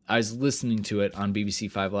 I was listening to it on BBC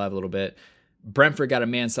 5 Live a little bit. Brentford got a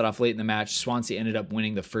man set off late in the match. Swansea ended up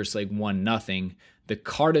winning the first leg 1-0. The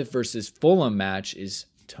Cardiff versus Fulham match is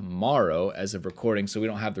tomorrow as of recording, so we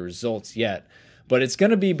don't have the results yet. But it's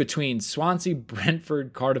going to be between Swansea,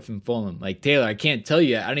 Brentford, Cardiff, and Fulham. Like, Taylor, I can't tell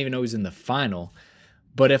you. I don't even know who's in the final.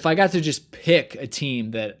 But if I got to just pick a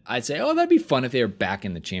team that I'd say, oh, that'd be fun if they were back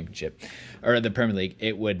in the championship or the Premier League,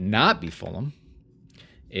 it would not be Fulham.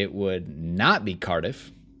 It would not be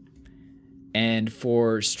Cardiff. And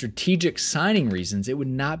for strategic signing reasons, it would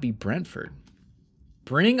not be Brentford.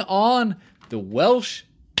 Bring on the Welsh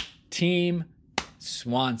team,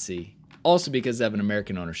 Swansea. Also because they have an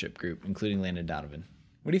American ownership group, including Landon Donovan.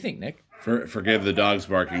 What do you think, Nick? Forgive the dogs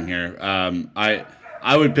barking here.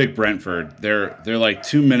 I would pick Brentford. They're like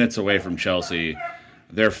 2 minutes away from Chelsea.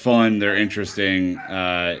 They're fun. They're interesting.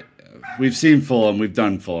 We've seen Fulham. We've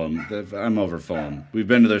done Fulham. I'm over Fulham. We've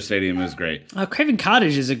been to their stadium. It was great. Craven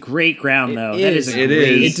Cottage is a great ground, though. It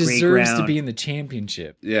deserves to be in the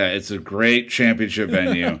championship. Yeah, it's a great championship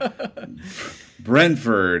venue.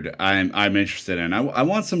 Brentford, I'm interested in. I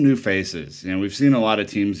want some new faces. We've seen a lot of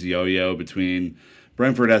teams yo-yo between.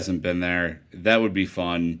 Brentford hasn't been there. That would be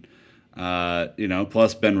fun.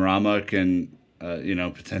 Plus Ben Rama can,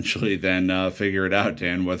 potentially then figure it out,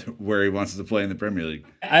 Dan, where he wants to play in the Premier League.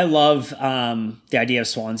 I love the idea of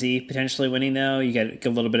Swansea potentially winning, though. You get a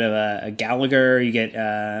little bit of a Gallagher. You get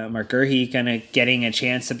Mark Gurhey kind of getting a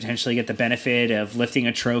chance to potentially get the benefit of lifting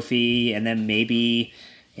a trophy, and then maybe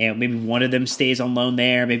and maybe one of them stays on loan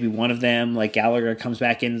there. Maybe one of them, like Gallagher, comes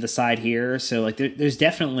back into the side here. So like there's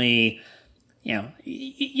definitely,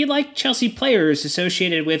 you like Chelsea players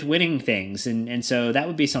associated with winning things. And so that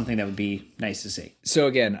would be something that would be nice to see. So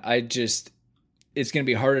again, it's going to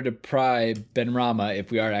be harder to pry Benrahma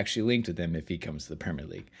if we are actually linked with him if he comes to the Premier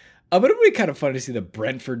League. But it would be kind of fun to see the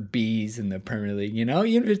Brentford Bees in the Premier League,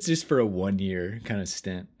 even if it's just for a 1 year kind of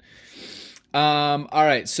stint. All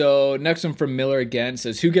right, so next one from Miller again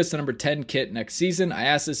says, who gets the number 10 kit next season? I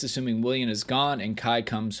asked this assuming Willian is gone and Kai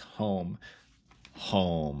comes home.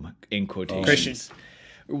 Home, in quotations. Christian.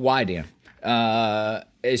 Why, Dan?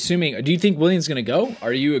 Do you think Willian's going to go?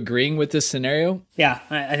 Are you agreeing with this scenario? Yeah,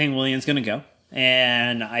 I think Willian's going to go.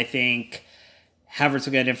 And I think Havertz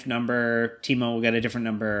will get a different number. Timo will get a different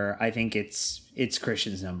number. I think it's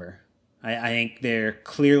Christian's number. I think there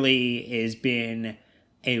clearly has been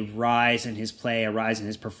a rise in his play, a rise in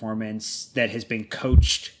his performance that has been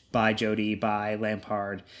coached by Jody, by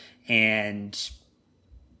Lampard. And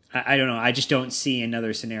I don't know. I just don't see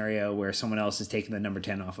another scenario where someone else is taking the number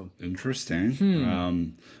 10 off him.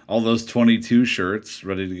 Interesting. All those 22 shirts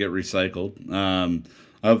ready to get recycled.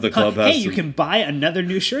 I hope the club has. Hey, you can buy another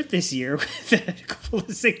new shirt this year with a couple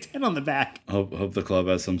of sick 10 on the back. Hope the club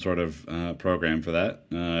has some sort of program for that.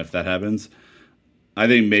 If that happens, I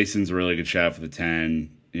think Mason's a really good shot for the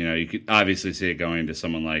 10. You could obviously see it going to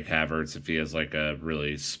someone like Havertz if he has like a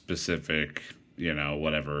really specific,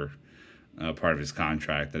 whatever part of his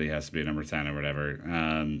contract that he has to be a number 10 or whatever.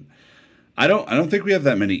 I don't think we have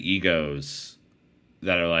that many egos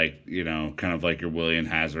that are like, kind of like your Willian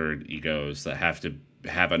Hazard egos that have to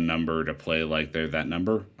have a number to play like they're that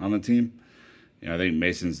number on the team. I think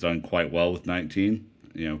Mason's done quite well with 19.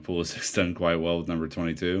 Pulisic's done quite well with number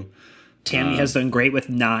 22. Tammy has done great with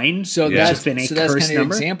 9. So that's been a that's cursed kind of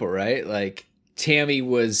number. your example, right? Like Tammy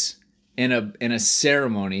was in a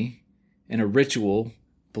ceremony, in a ritual,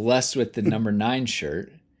 blessed with the number 9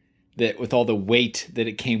 shirt that with all the weight that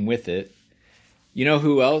it came with it. You know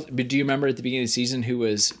who else? But do you remember at the beginning of the season who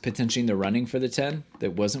was potentially in the running for the 10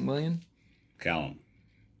 that wasn't Willian? Callum.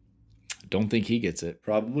 Don't think he gets it.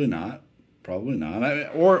 Probably not.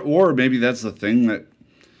 Or maybe that's the thing that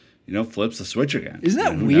flips the switch again. Isn't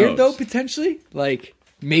that weird though? Potentially, like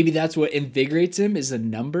maybe that's what invigorates him is a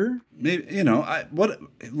number. Maybe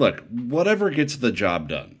whatever gets the job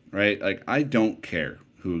done, right? Like I don't care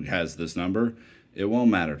who has this number; it won't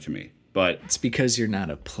matter to me. But it's because you're not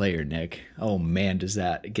a player, Nick. Oh man, does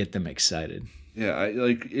that get them excited? Yeah,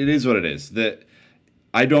 it is what it is. That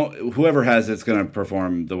whoever has it's going to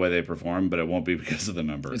perform the way they perform, but it won't be because of the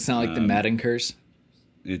number. It's not like the Madden curse.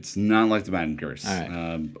 It's not like the Madden curse. All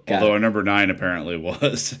right. Although a number 9 apparently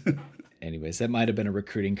was. Anyways, that might have been a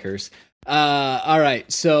recruiting curse. All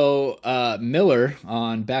right. So Miller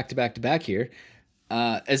on back here.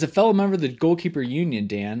 As a fellow member of the goalkeeper union,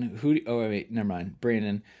 Dan, never mind.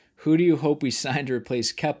 Brandon, who do you hope we sign to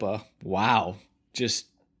replace Kepa? Wow. Just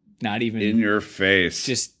not even in your face.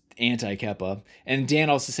 Just anti-Kepa. And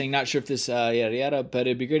Dan also saying, not sure if this yada yada, but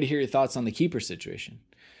it'd be great to hear your thoughts on the keeper situation.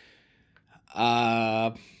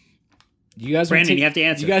 You guys, Brandon, you have to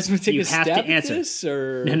answer. You guys want to take you a have stab to answer. at this,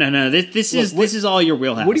 or no? This is all your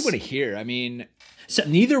wheelhouse. What do you want to hear? I mean,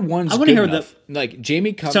 neither one's. I want to hear enough. Like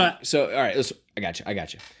Jamie Cummings. So all right, I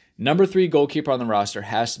got you. Number 3 goalkeeper on the roster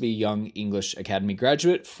has to be a young English Academy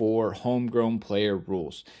graduate for homegrown player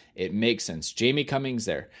rules. It makes sense. Jamie Cummings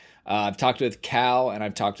there. I've talked with Cal and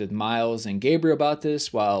I've talked with Miles and Gabriel about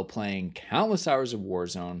this while playing countless hours of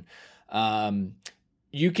Warzone.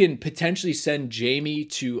 You can potentially send Jamie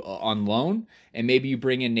on loan, and maybe you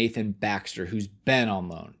bring in Nathan Baxter, who's been on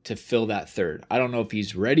loan, to fill that third. I don't know if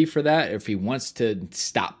he's ready for that, if he wants to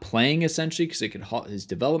stop playing, essentially, because it could halt his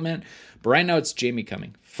development. But right now, it's Jamie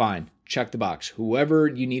Cummings. Fine. Check the box. Whoever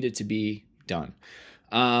you need it to be, done.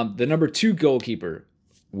 The number 2 goalkeeper,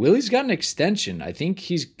 Willie's got an extension. I think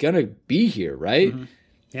he's going to be here, right? Mm-hmm.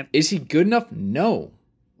 Yep. Is he good enough? No.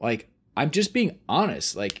 Like, I'm just being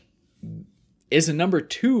honest. Like, as a number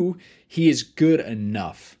 2, he is good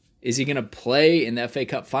enough. Is he going to play in the FA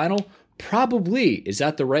Cup final? Probably. Is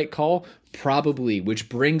that the right call? Probably. Which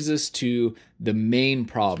brings us to the main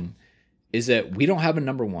problem, is that we don't have a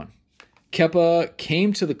number 1. Kepa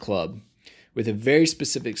came to the club with a very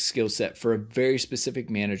specific skill set for a very specific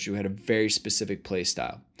manager who had a very specific play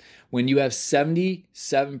style. When you have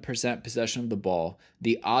 77% possession of the ball,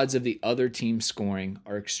 the odds of the other team scoring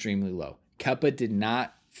are extremely low. Kepa did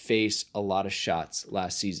not face a lot of shots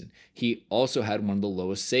last season. He also had one of the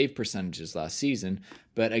lowest save percentages last season,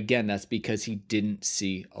 but again, that's because he didn't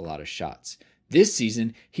see a lot of shots. This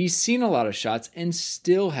season, he's seen a lot of shots and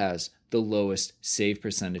still has the lowest save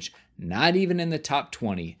percentage, not even in the top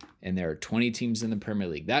 20, and there are 20 teams in the Premier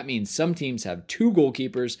League. That means some teams have 2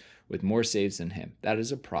 goalkeepers with more saves than him. That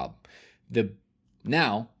is a problem.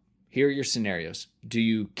 Now, here are your scenarios. Do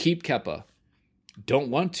you keep Kepa? Don't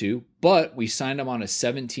want to, but we signed him on a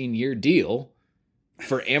 17-year deal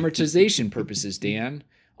for amortization purposes, Dan,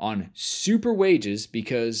 on super wages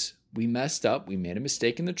because we messed up. We made a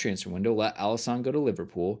mistake in the transfer window, let Alisson go to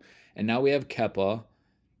Liverpool, and now we have Kepa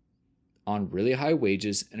on really high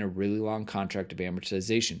wages and a really long contract of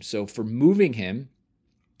amortization. So for moving him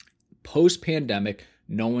post-pandemic,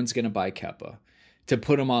 no one's going to buy Kepa. To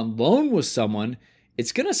put him on loan with someone,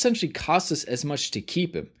 it's going to essentially cost us as much to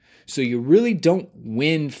keep him. So you really don't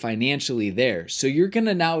win financially there. So you're going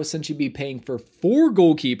to now essentially be paying for 4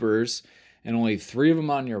 goalkeepers and only 3 of them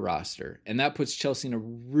on your roster. And that puts Chelsea in a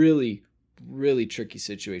really, really tricky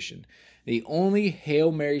situation. The only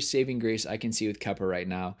Hail Mary saving grace I can see with Kepa right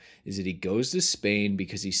now is that he goes to Spain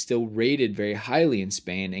because he's still rated very highly in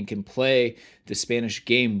Spain and can play the Spanish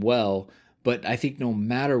game well. But I think no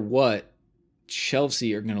matter what,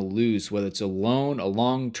 Chelsea are going to lose, whether it's a loan, a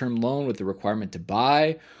long-term loan with the requirement to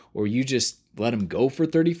buy, or you just let him go for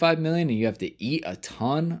 $35 million and you have to eat a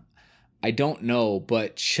ton. I don't know,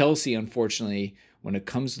 but Chelsea, unfortunately, when it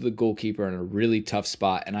comes to the goalkeeper, are in a really tough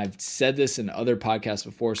spot. And I've said this in other podcasts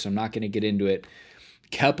before, so I'm not going to get into it.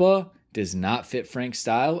 Kepa does not fit Frank's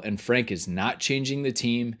style, and Frank is not changing the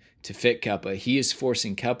team to fit Kepa. He is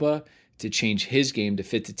forcing Kepa to change his game to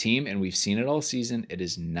fit the team, and we've seen it all season. It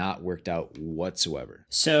has not worked out whatsoever.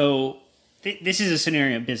 So this is a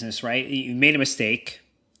scenario of business, right? You made a mistake.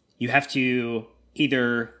 You have to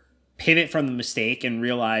either pivot from the mistake and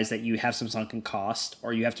realize that you have some sunken cost,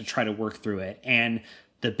 or you have to try to work through it. And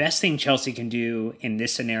the best thing Chelsea can do in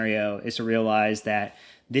this scenario is to realize that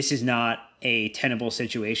this is not a tenable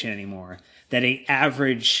situation anymore, that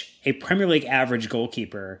a Premier League average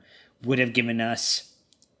goalkeeper would have given us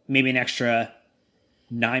maybe an extra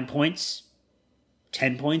 9 points,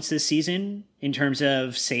 10 points this season in terms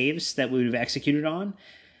of saves that we would have executed on.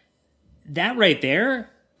 That right there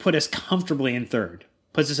put us comfortably in third.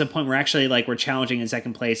 Puts us at a point where actually we're challenging in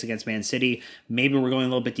second place against Man City. Maybe we're going a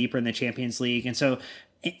little bit deeper in the Champions League. And so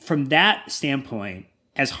from that standpoint,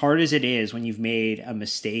 as hard as it is when you've made a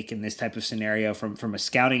mistake in this type of scenario from a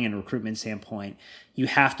scouting and recruitment standpoint, you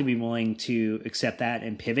have to be willing to accept that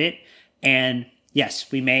and pivot. And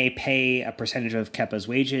yes, we may pay a percentage of Kepa's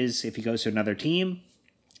wages if he goes to another team.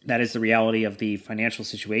 That is the reality of the financial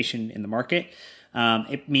situation in the market.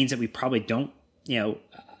 It means that we probably don't,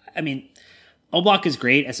 Oblak is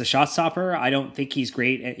great as a shot stopper. I don't think he's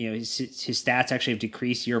great at, his stats actually have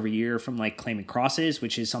decreased year over year from claiming crosses,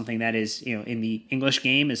 which is something that is, in the English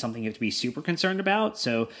game is something you have to be super concerned about.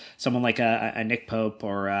 So someone like a Nick Pope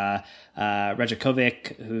or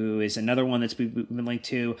Rejakovic, who is another one that's been linked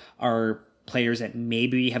to, are players that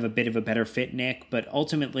maybe have a bit of a better fit, Nick, but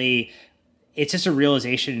ultimately it's just a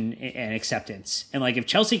realization and acceptance. And if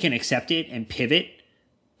Chelsea can accept it and pivot,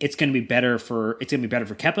 it's going to be better for Kepa, it's going to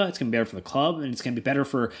be better for the club, and it's going to be better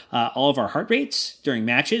for all of our heart rates during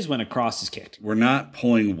matches when a cross is kicked. We're not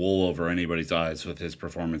pulling wool over anybody's eyes with his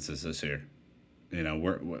performances this year.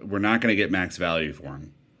 We're not going to get max value for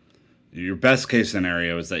him. Your best case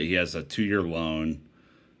scenario is that he has a 2-year loan,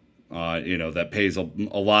 that pays a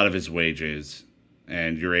lot of his wages,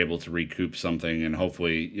 and you're able to recoup something, and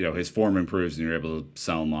hopefully, his form improves and you're able to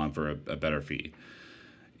sell him on for a better fee.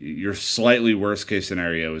 Your slightly worst case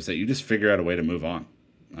scenario is that you just figure out a way to move on,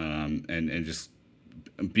 and just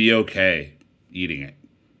be okay eating it.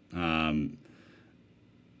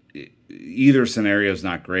 Either scenario is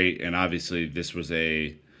not great, and obviously this was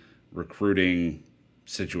a recruiting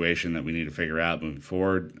situation that we need to figure out moving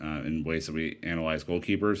forward in ways that we analyze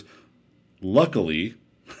goalkeepers. Luckily,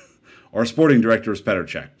 our sporting director is Petr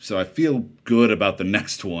Cech, so I feel good about the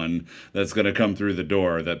next one that's going to come through the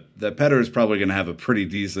door that Petr is probably going to have a pretty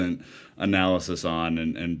decent analysis on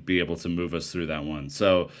and be able to move us through that one.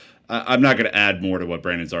 So I'm not going to add more to what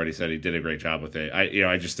Brandon's already said. He did a great job with it.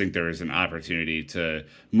 I just think there is an opportunity to,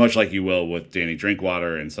 much like you will with Danny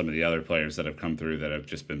Drinkwater and some of the other players that have come through that have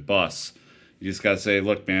just been busts. You just got to say,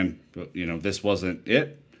 look, man, this wasn't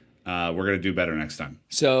it. We're going to do better next time.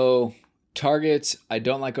 So targets, I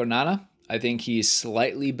don't like Onana. I think he's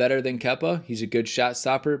slightly better than Kepa. He's a good shot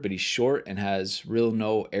stopper, but he's short and has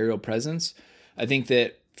no aerial presence. I think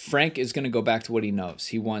that Frank is going to go back to what he knows.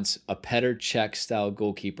 He wants a Petr Cech style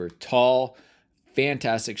goalkeeper, tall,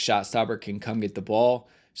 fantastic shot stopper, can come get the ball.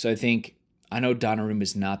 So I know Donnarumma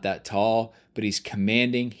is not that tall, but he's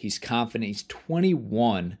commanding, he's confident, he's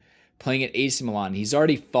 21, playing at AC Milan. He's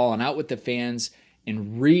already fallen out with the fans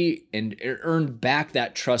and earned back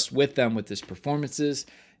that trust with them with his performances.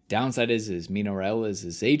 Downside is Mino Raiola is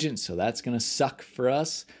his agent, so that's going to suck for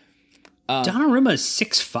us. Donnarumma is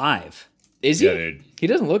 6'5". Is he? Yeah, dude. He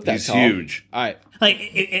doesn't look that He's tall. huge. All right. Like,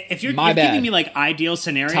 if you're My bad. giving me like ideal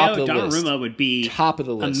scenario, Top of the Donnarumma list. would be Top of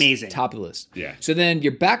the list. amazing. Top of the list. Yeah. So then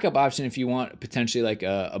your backup option, if you want potentially like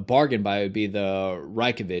a bargain buy, would be the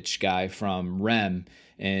Rajkovic guy from Rem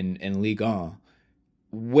in Ligue 1.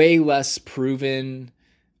 Way less proven,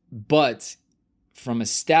 but from a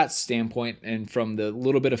stats standpoint and from the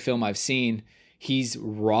little bit of film I've seen, he's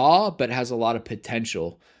raw but has a lot of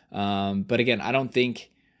potential. But again, I don't think,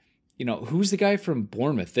 who's the guy from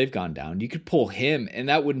Bournemouth? They've gone down. You could pull him, and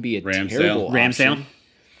that wouldn't be a terrible Ramsdale. option.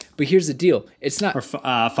 But here's the deal. It's not... Or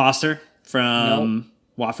Foster from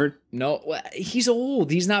Watford. No, he's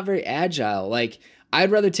old. He's not very agile. Like,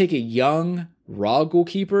 I'd rather take a young, raw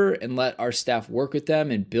goalkeeper and let our staff work with them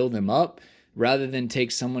and build him up rather than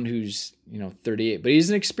take someone who's, 38. But he's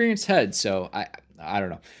an experienced head, so I don't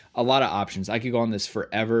know. A lot of options. I could go on this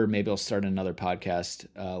forever. Maybe I'll start another podcast.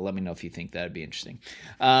 Let me know if you think that'd be interesting.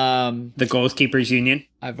 The Goalkeepers Union.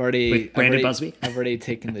 With Brandon Busby. I've already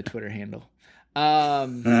taken the Twitter handle.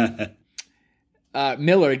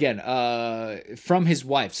 Miller again, from his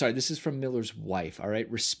wife. Sorry, this is from Miller's wife. All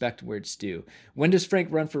right, respect where it's due. When does Frank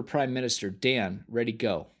run for prime minister? Dan, ready,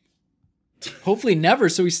 go. Hopefully never,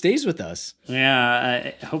 so he stays with us.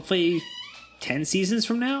 Yeah, hopefully 10 seasons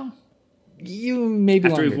from now. You maybe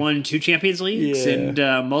after longer. we've won 2 Champions Leagues and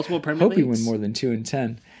multiple Premier Leagues. Hope Leagues. we win more than 2 in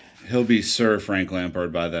 10. He'll be Sir Frank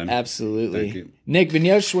Lampard by then. Absolutely. Thank you. Nick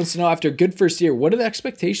Vignesh wants to know, after a good first year, what are the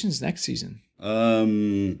expectations next season?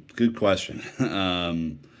 Good question.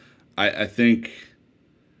 I think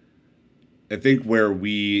where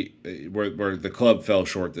the club fell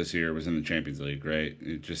short this year was in the Champions League, right?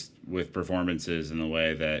 It just with performances and the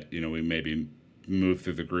way that we maybe moved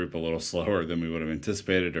through the group a little slower than we would have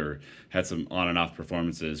anticipated, or had some on and off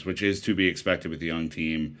performances, which is to be expected with a young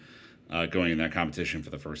team going in that competition for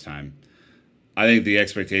the first time. I think the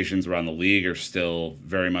expectations around the league are still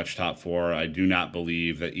very much top 4. I do not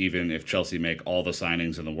believe that even if Chelsea make all the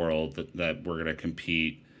signings in the world, that we're going to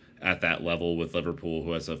compete at that level with Liverpool,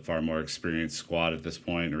 who has a far more experienced squad at this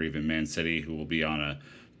point, or even Man City, who will be on a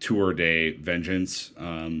tour day vengeance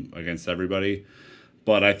against everybody.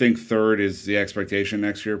 But I think third is the expectation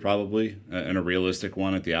next year, probably, and a realistic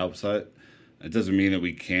one at the outset. It doesn't mean that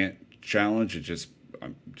we can't challenge.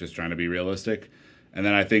 I'm just trying to be realistic. And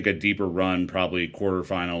then I think a deeper run, probably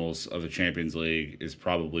quarterfinals of the Champions League, is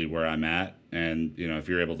probably where I'm at. And, if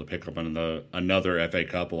you're able to pick up another FA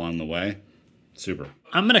Cup along the way, super.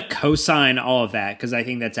 I'm going to co-sign all of that because I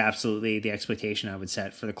think that's absolutely the expectation I would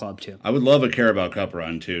set for the club too. I would love a Carabao Cup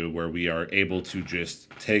run too, where we are able to just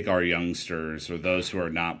take our youngsters or those who are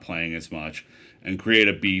not playing as much and create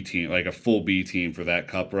a B team, like a full B team for that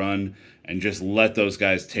cup run, and just let those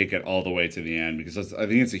guys take it all the way to the end, because I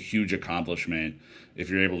think it's a huge accomplishment if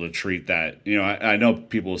you're able to treat that. I know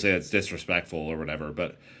people will say it's disrespectful or whatever,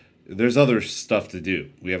 but there's other stuff to do.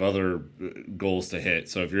 We have other goals to hit.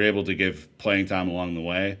 So if you're able to give playing time along the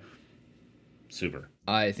way, super.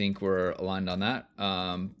 I think we're aligned on that.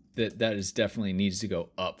 That is definitely needs to go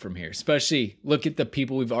up from here. Especially look at the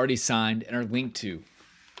people we've already signed and are linked to.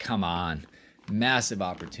 Come on. Massive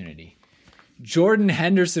opportunity. Jordan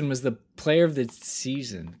Henderson was the player of the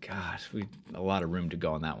season. God, we a lot of room to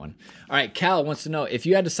go on that one. All right, Cal wants to know, if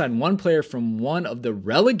you had to sign one player from one of the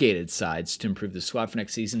relegated sides to improve the squad for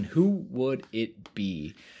next season, who would it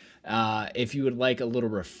be? If you would like a little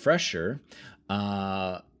refresher,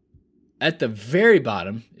 at the very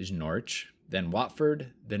bottom is Norwich, then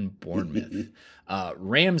Watford, then Bournemouth.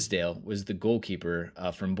 Ramsdale was the goalkeeper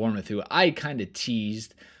from Bournemouth, who I kind of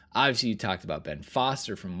teased. Obviously, you talked about Ben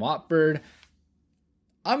Foster from Watford.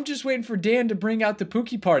 I'm just waiting for Dan to bring out the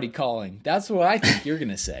Pookie Party calling. That's what I think you're going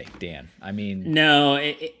to say, Dan. I mean... No,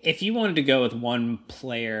 if you wanted to go with one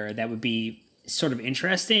player that would be sort of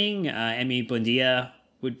interesting, Emi Buendia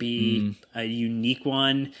would be a unique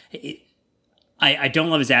one. I don't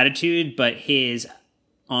love his attitude, but his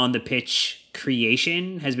on-the-pitch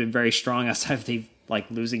creation has been very strong outside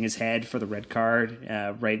of losing his head for the red card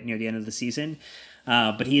right near the end of the season.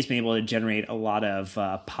 But he's been able to generate a lot of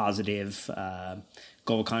positive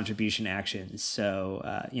goal contribution actions. So,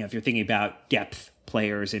 if you're thinking about depth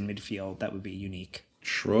players in midfield, that would be unique.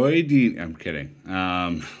 Troy Dean. I'm kidding.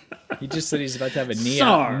 He just said he's about to have a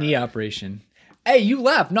knee operation. Hey, you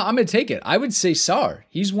laugh. No, I'm going to take it. I would say Sarr.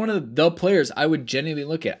 He's one of the players I would genuinely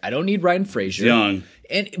look at. I don't need Ryan Fraser. Young.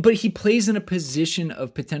 But he plays in a position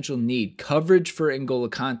of potential need. Coverage for N'Golo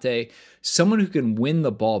Kante, someone who can win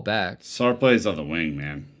the ball back. Sarr plays on the wing,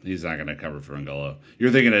 man. He's not going to cover for N'Golo.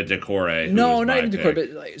 You're thinking of Decore. No, not even Decore.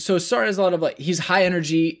 But so Sarr has a lot of he's high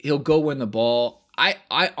energy. He'll go win the ball.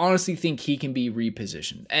 I honestly think he can be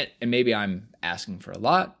repositioned. And maybe I'm asking for a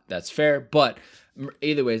lot. That's fair. But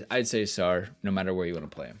either way, I'd say Sarr, no matter where you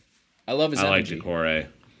want to play him. I love his energy. I like Decore.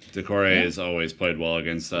 Decore has always played well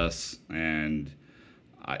against us. And,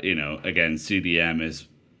 again, CDM is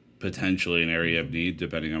potentially an area of need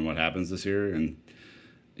depending on what happens this year. And,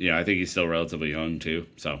 I think he's still relatively young, too.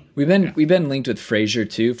 So we've been linked with Frazier,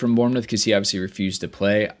 too, from Bournemouth because he obviously refused to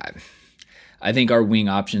play. I think our wing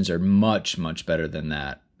options are much, much better than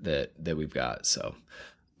that we've got. So,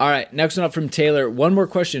 all right, next one up from Taylor. One more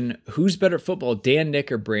question. Who's better at football, Dan,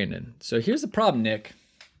 Nick, or Brandon? So here's the problem, Nick.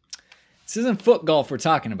 This isn't foot golf we're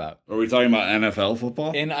talking about. Are we talking about NFL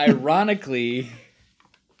football? And ironically,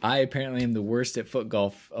 I apparently am the worst at foot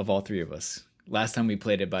golf of all three of us. Last time we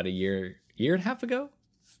played about a year and a half ago?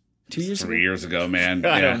 2 years ago? 3 years ago, man.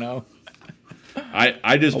 I don't know.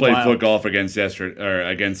 I just played foot golf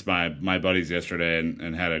against my buddies yesterday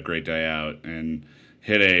and had a great day out and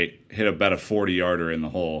hit about a 40-yarder in the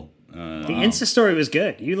hole. The Insta story was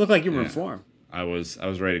good. You look like you were in form. I was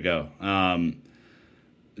ready to go.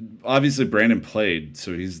 Obviously Brandon played,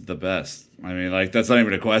 so he's the best. I mean, that's not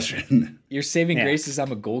even a question. Your saving grace is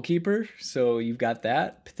I'm a goalkeeper, so you've got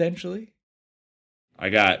that potentially. I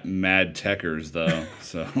got mad techers though,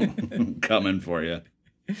 so I'm coming for you.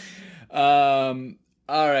 All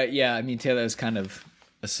right. Yeah. I mean, Taylor is kind of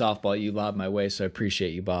a softball you lobbed my way, so I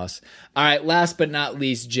appreciate you, boss. All right. Last but not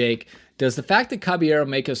least, Jake, does the fact that Caballero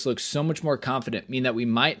make us look so much more confident mean that we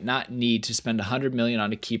might not need to spend $100 million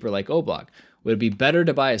on a keeper like Oblak? Would it be better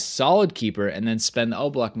to buy a solid keeper and then spend the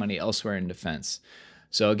Oblak money elsewhere in defense?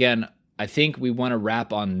 So again, I think we want to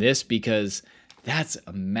wrap on this because that's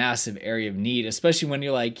a massive area of need, especially when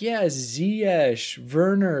you're like, yeah, Ziyech,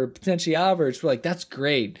 Werner, potentially Havertz. We're like, that's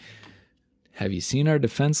great. Have you seen our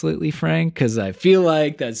defense lately, Frank? Because I feel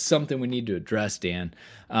like that's something we need to address, Dan.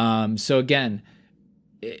 So again,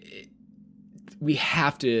 we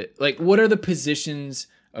have to, what are the positions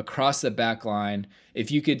across the back line? If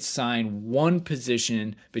you could sign one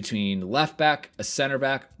position between left back, a center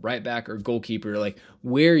back, right back, or goalkeeper,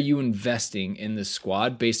 where are you investing in the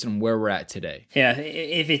squad based on where we're at today? Yeah,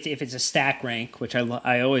 if it's a stack rank, which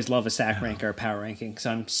I always love a stack rank or a power ranking,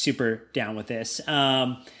 so I'm super down with this.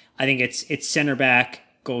 I think it's center back,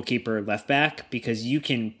 goalkeeper, left back, because you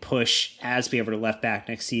can push Asby over to left back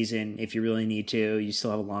next season if you really need to. You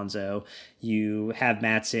still have Alonso. You have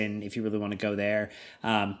Maatsen if you really want to go there.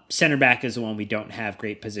 Center back is the one we don't have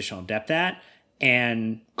great positional depth at.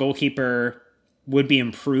 And goalkeeper would be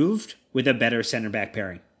improved with a better center back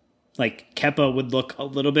pairing. Kepa would look a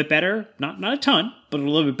little bit better, not a ton, but a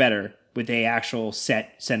little bit better with a actual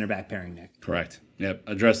set center back pairing, Nick. Correct. Yep.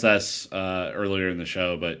 Addressed this earlier in the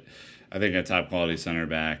show, but I think a top quality center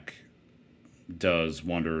back does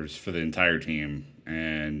wonders for the entire team.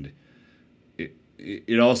 And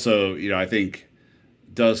it also, I think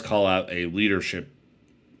does call out a leadership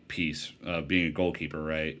piece of being a goalkeeper,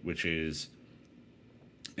 right? Which is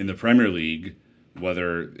in the Premier League,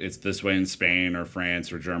 whether it's this way in Spain or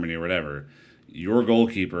France or Germany or whatever, your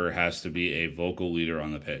goalkeeper has to be a vocal leader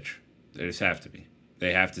on the pitch. They just have to be.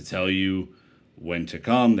 They have to tell you when to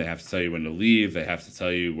come. They have to tell you when to leave. They have to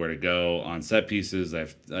tell you where to go on set pieces. They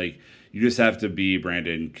have you just have to be,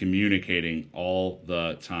 Brandon, communicating all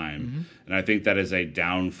the time. Mm-hmm. And I think that is a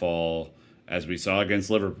downfall, as we saw against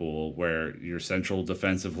Liverpool, where your central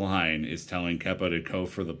defensive line is telling Kepa to go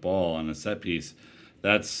for the ball on a set piece.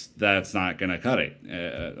 That's not going to cut it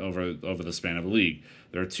over the span of a league.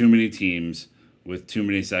 There are too many teams with too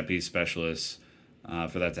many set piece specialists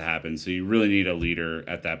for that to happen. So you really need a leader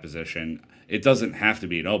at that position. It doesn't have to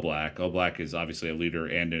be an Oblak. Oblak is obviously a leader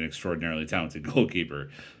and an extraordinarily talented goalkeeper,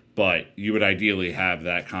 but you would ideally have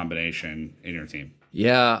that combination in your team.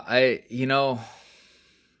 Yeah, I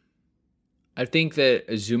think that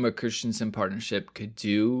a Zuma Christensen partnership could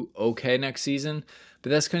do okay next season, but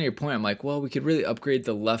that's kind of your point. I'm like, well, we could really upgrade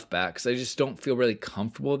the left back because I just don't feel really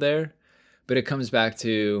comfortable there. But it comes back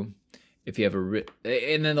to if you have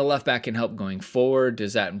and then the left back can help going forward.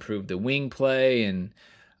 Does that improve the wing play? And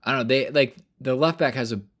I don't know, the left back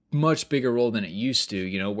has a much bigger role than it used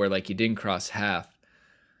to, where you didn't cross half.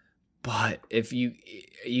 But if you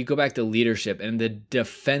go back to leadership, and the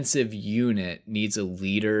defensive unit needs a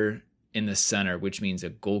leader in the center, which means a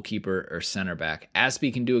goalkeeper or center back.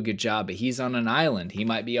 Aspie can do a good job, but he's on an island. He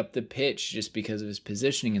might be up the pitch just because of his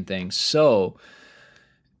positioning and things. So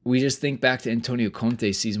we just think back to Antonio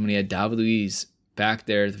Conte's season when he had David Luiz back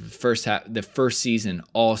there the first season,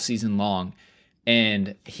 all season long,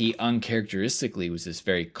 and he uncharacteristically was this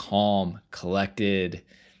very calm, collected,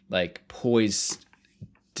 like poised,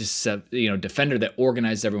 defender that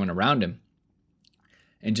organized everyone around him,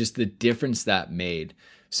 and just the difference that made.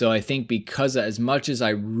 So I think because as much as I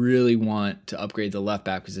really want to upgrade the left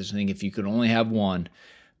back position, I think if you could only have one,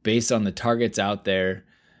 based on the targets out there,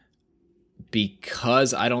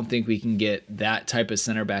 because I don't think we can get that type of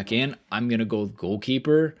center back in, I'm going to go with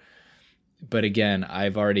goalkeeper. But again,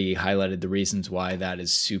 I've already highlighted the reasons why that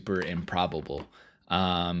is super improbable.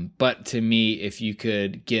 But to me, if you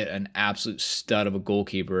could get an absolute stud of a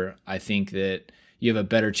goalkeeper, I think that you have a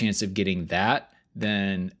better chance of getting that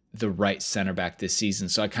than the right center back this season.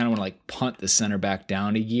 So I kind of want to like punt the center back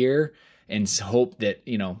down a year and hope that,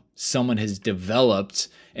 someone has developed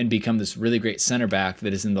and become this really great center back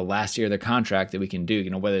that is in the last year of their contract that we can do,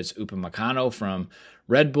 whether it's Upamecano from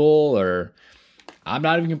Red Bull, or I'm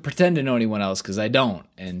not even going to pretend to know anyone else because I don't.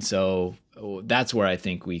 And so that's where I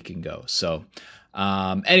think we can go. So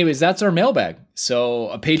anyways, that's our mailbag. So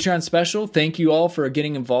a Patreon special. Thank you all for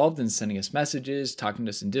getting involved and sending us messages, talking to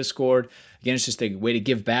us in Discord. Again, it's just a way to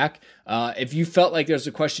give back. If you felt like there's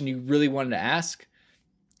a question you really wanted to ask,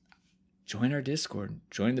 join our Discord,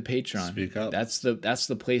 join the Patreon. Speak up. That's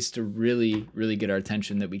the place to really, really get our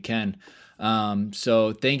attention that we can.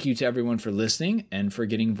 So thank you to everyone for listening and for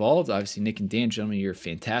getting involved. Obviously, Nick and Dan, gentlemen, you're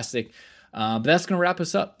fantastic. But that's going to wrap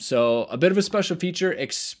us up. So a bit of a special feature.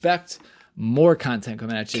 Expect more content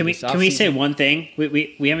coming at you. Can we say one thing?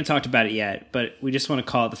 We haven't talked about it yet, but we just want to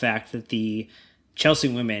call it the fact that the Chelsea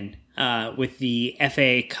women, with the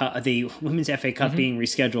FA Cup, the Women's FA Cup being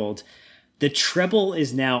rescheduled, the treble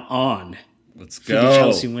is now on. Let's for go. the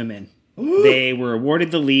Chelsea women. Ooh. They were awarded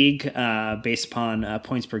the league based upon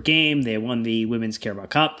points per game. They won the Women's Carabao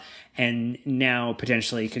Cup, and now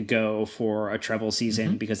potentially could go for a treble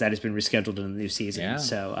season because that has been rescheduled in the new season. Yeah.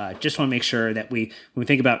 So just want to make sure that when we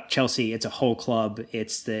think about Chelsea, it's a whole club.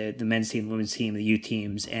 It's the men's team, the women's team, the youth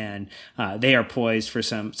teams, and they are poised for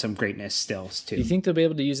some greatness still too. Do you think they'll be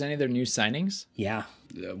able to use any of their new signings? Yeah.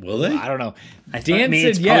 Will they? I don't know. Dan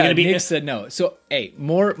said yeah. Nick said no. So, hey,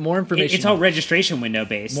 more information. It's all registration window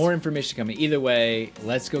based. More information coming. Either way,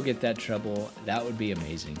 let's go get that treble. That would be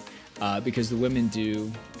amazing, because the women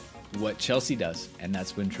do what Chelsea does, and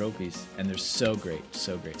that's win trophies, and they're so great,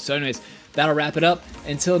 so great. So, anyways, that'll wrap it up.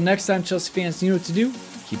 Until next time, Chelsea fans, you know what to do.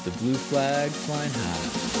 Keep the blue flag flying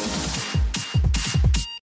high.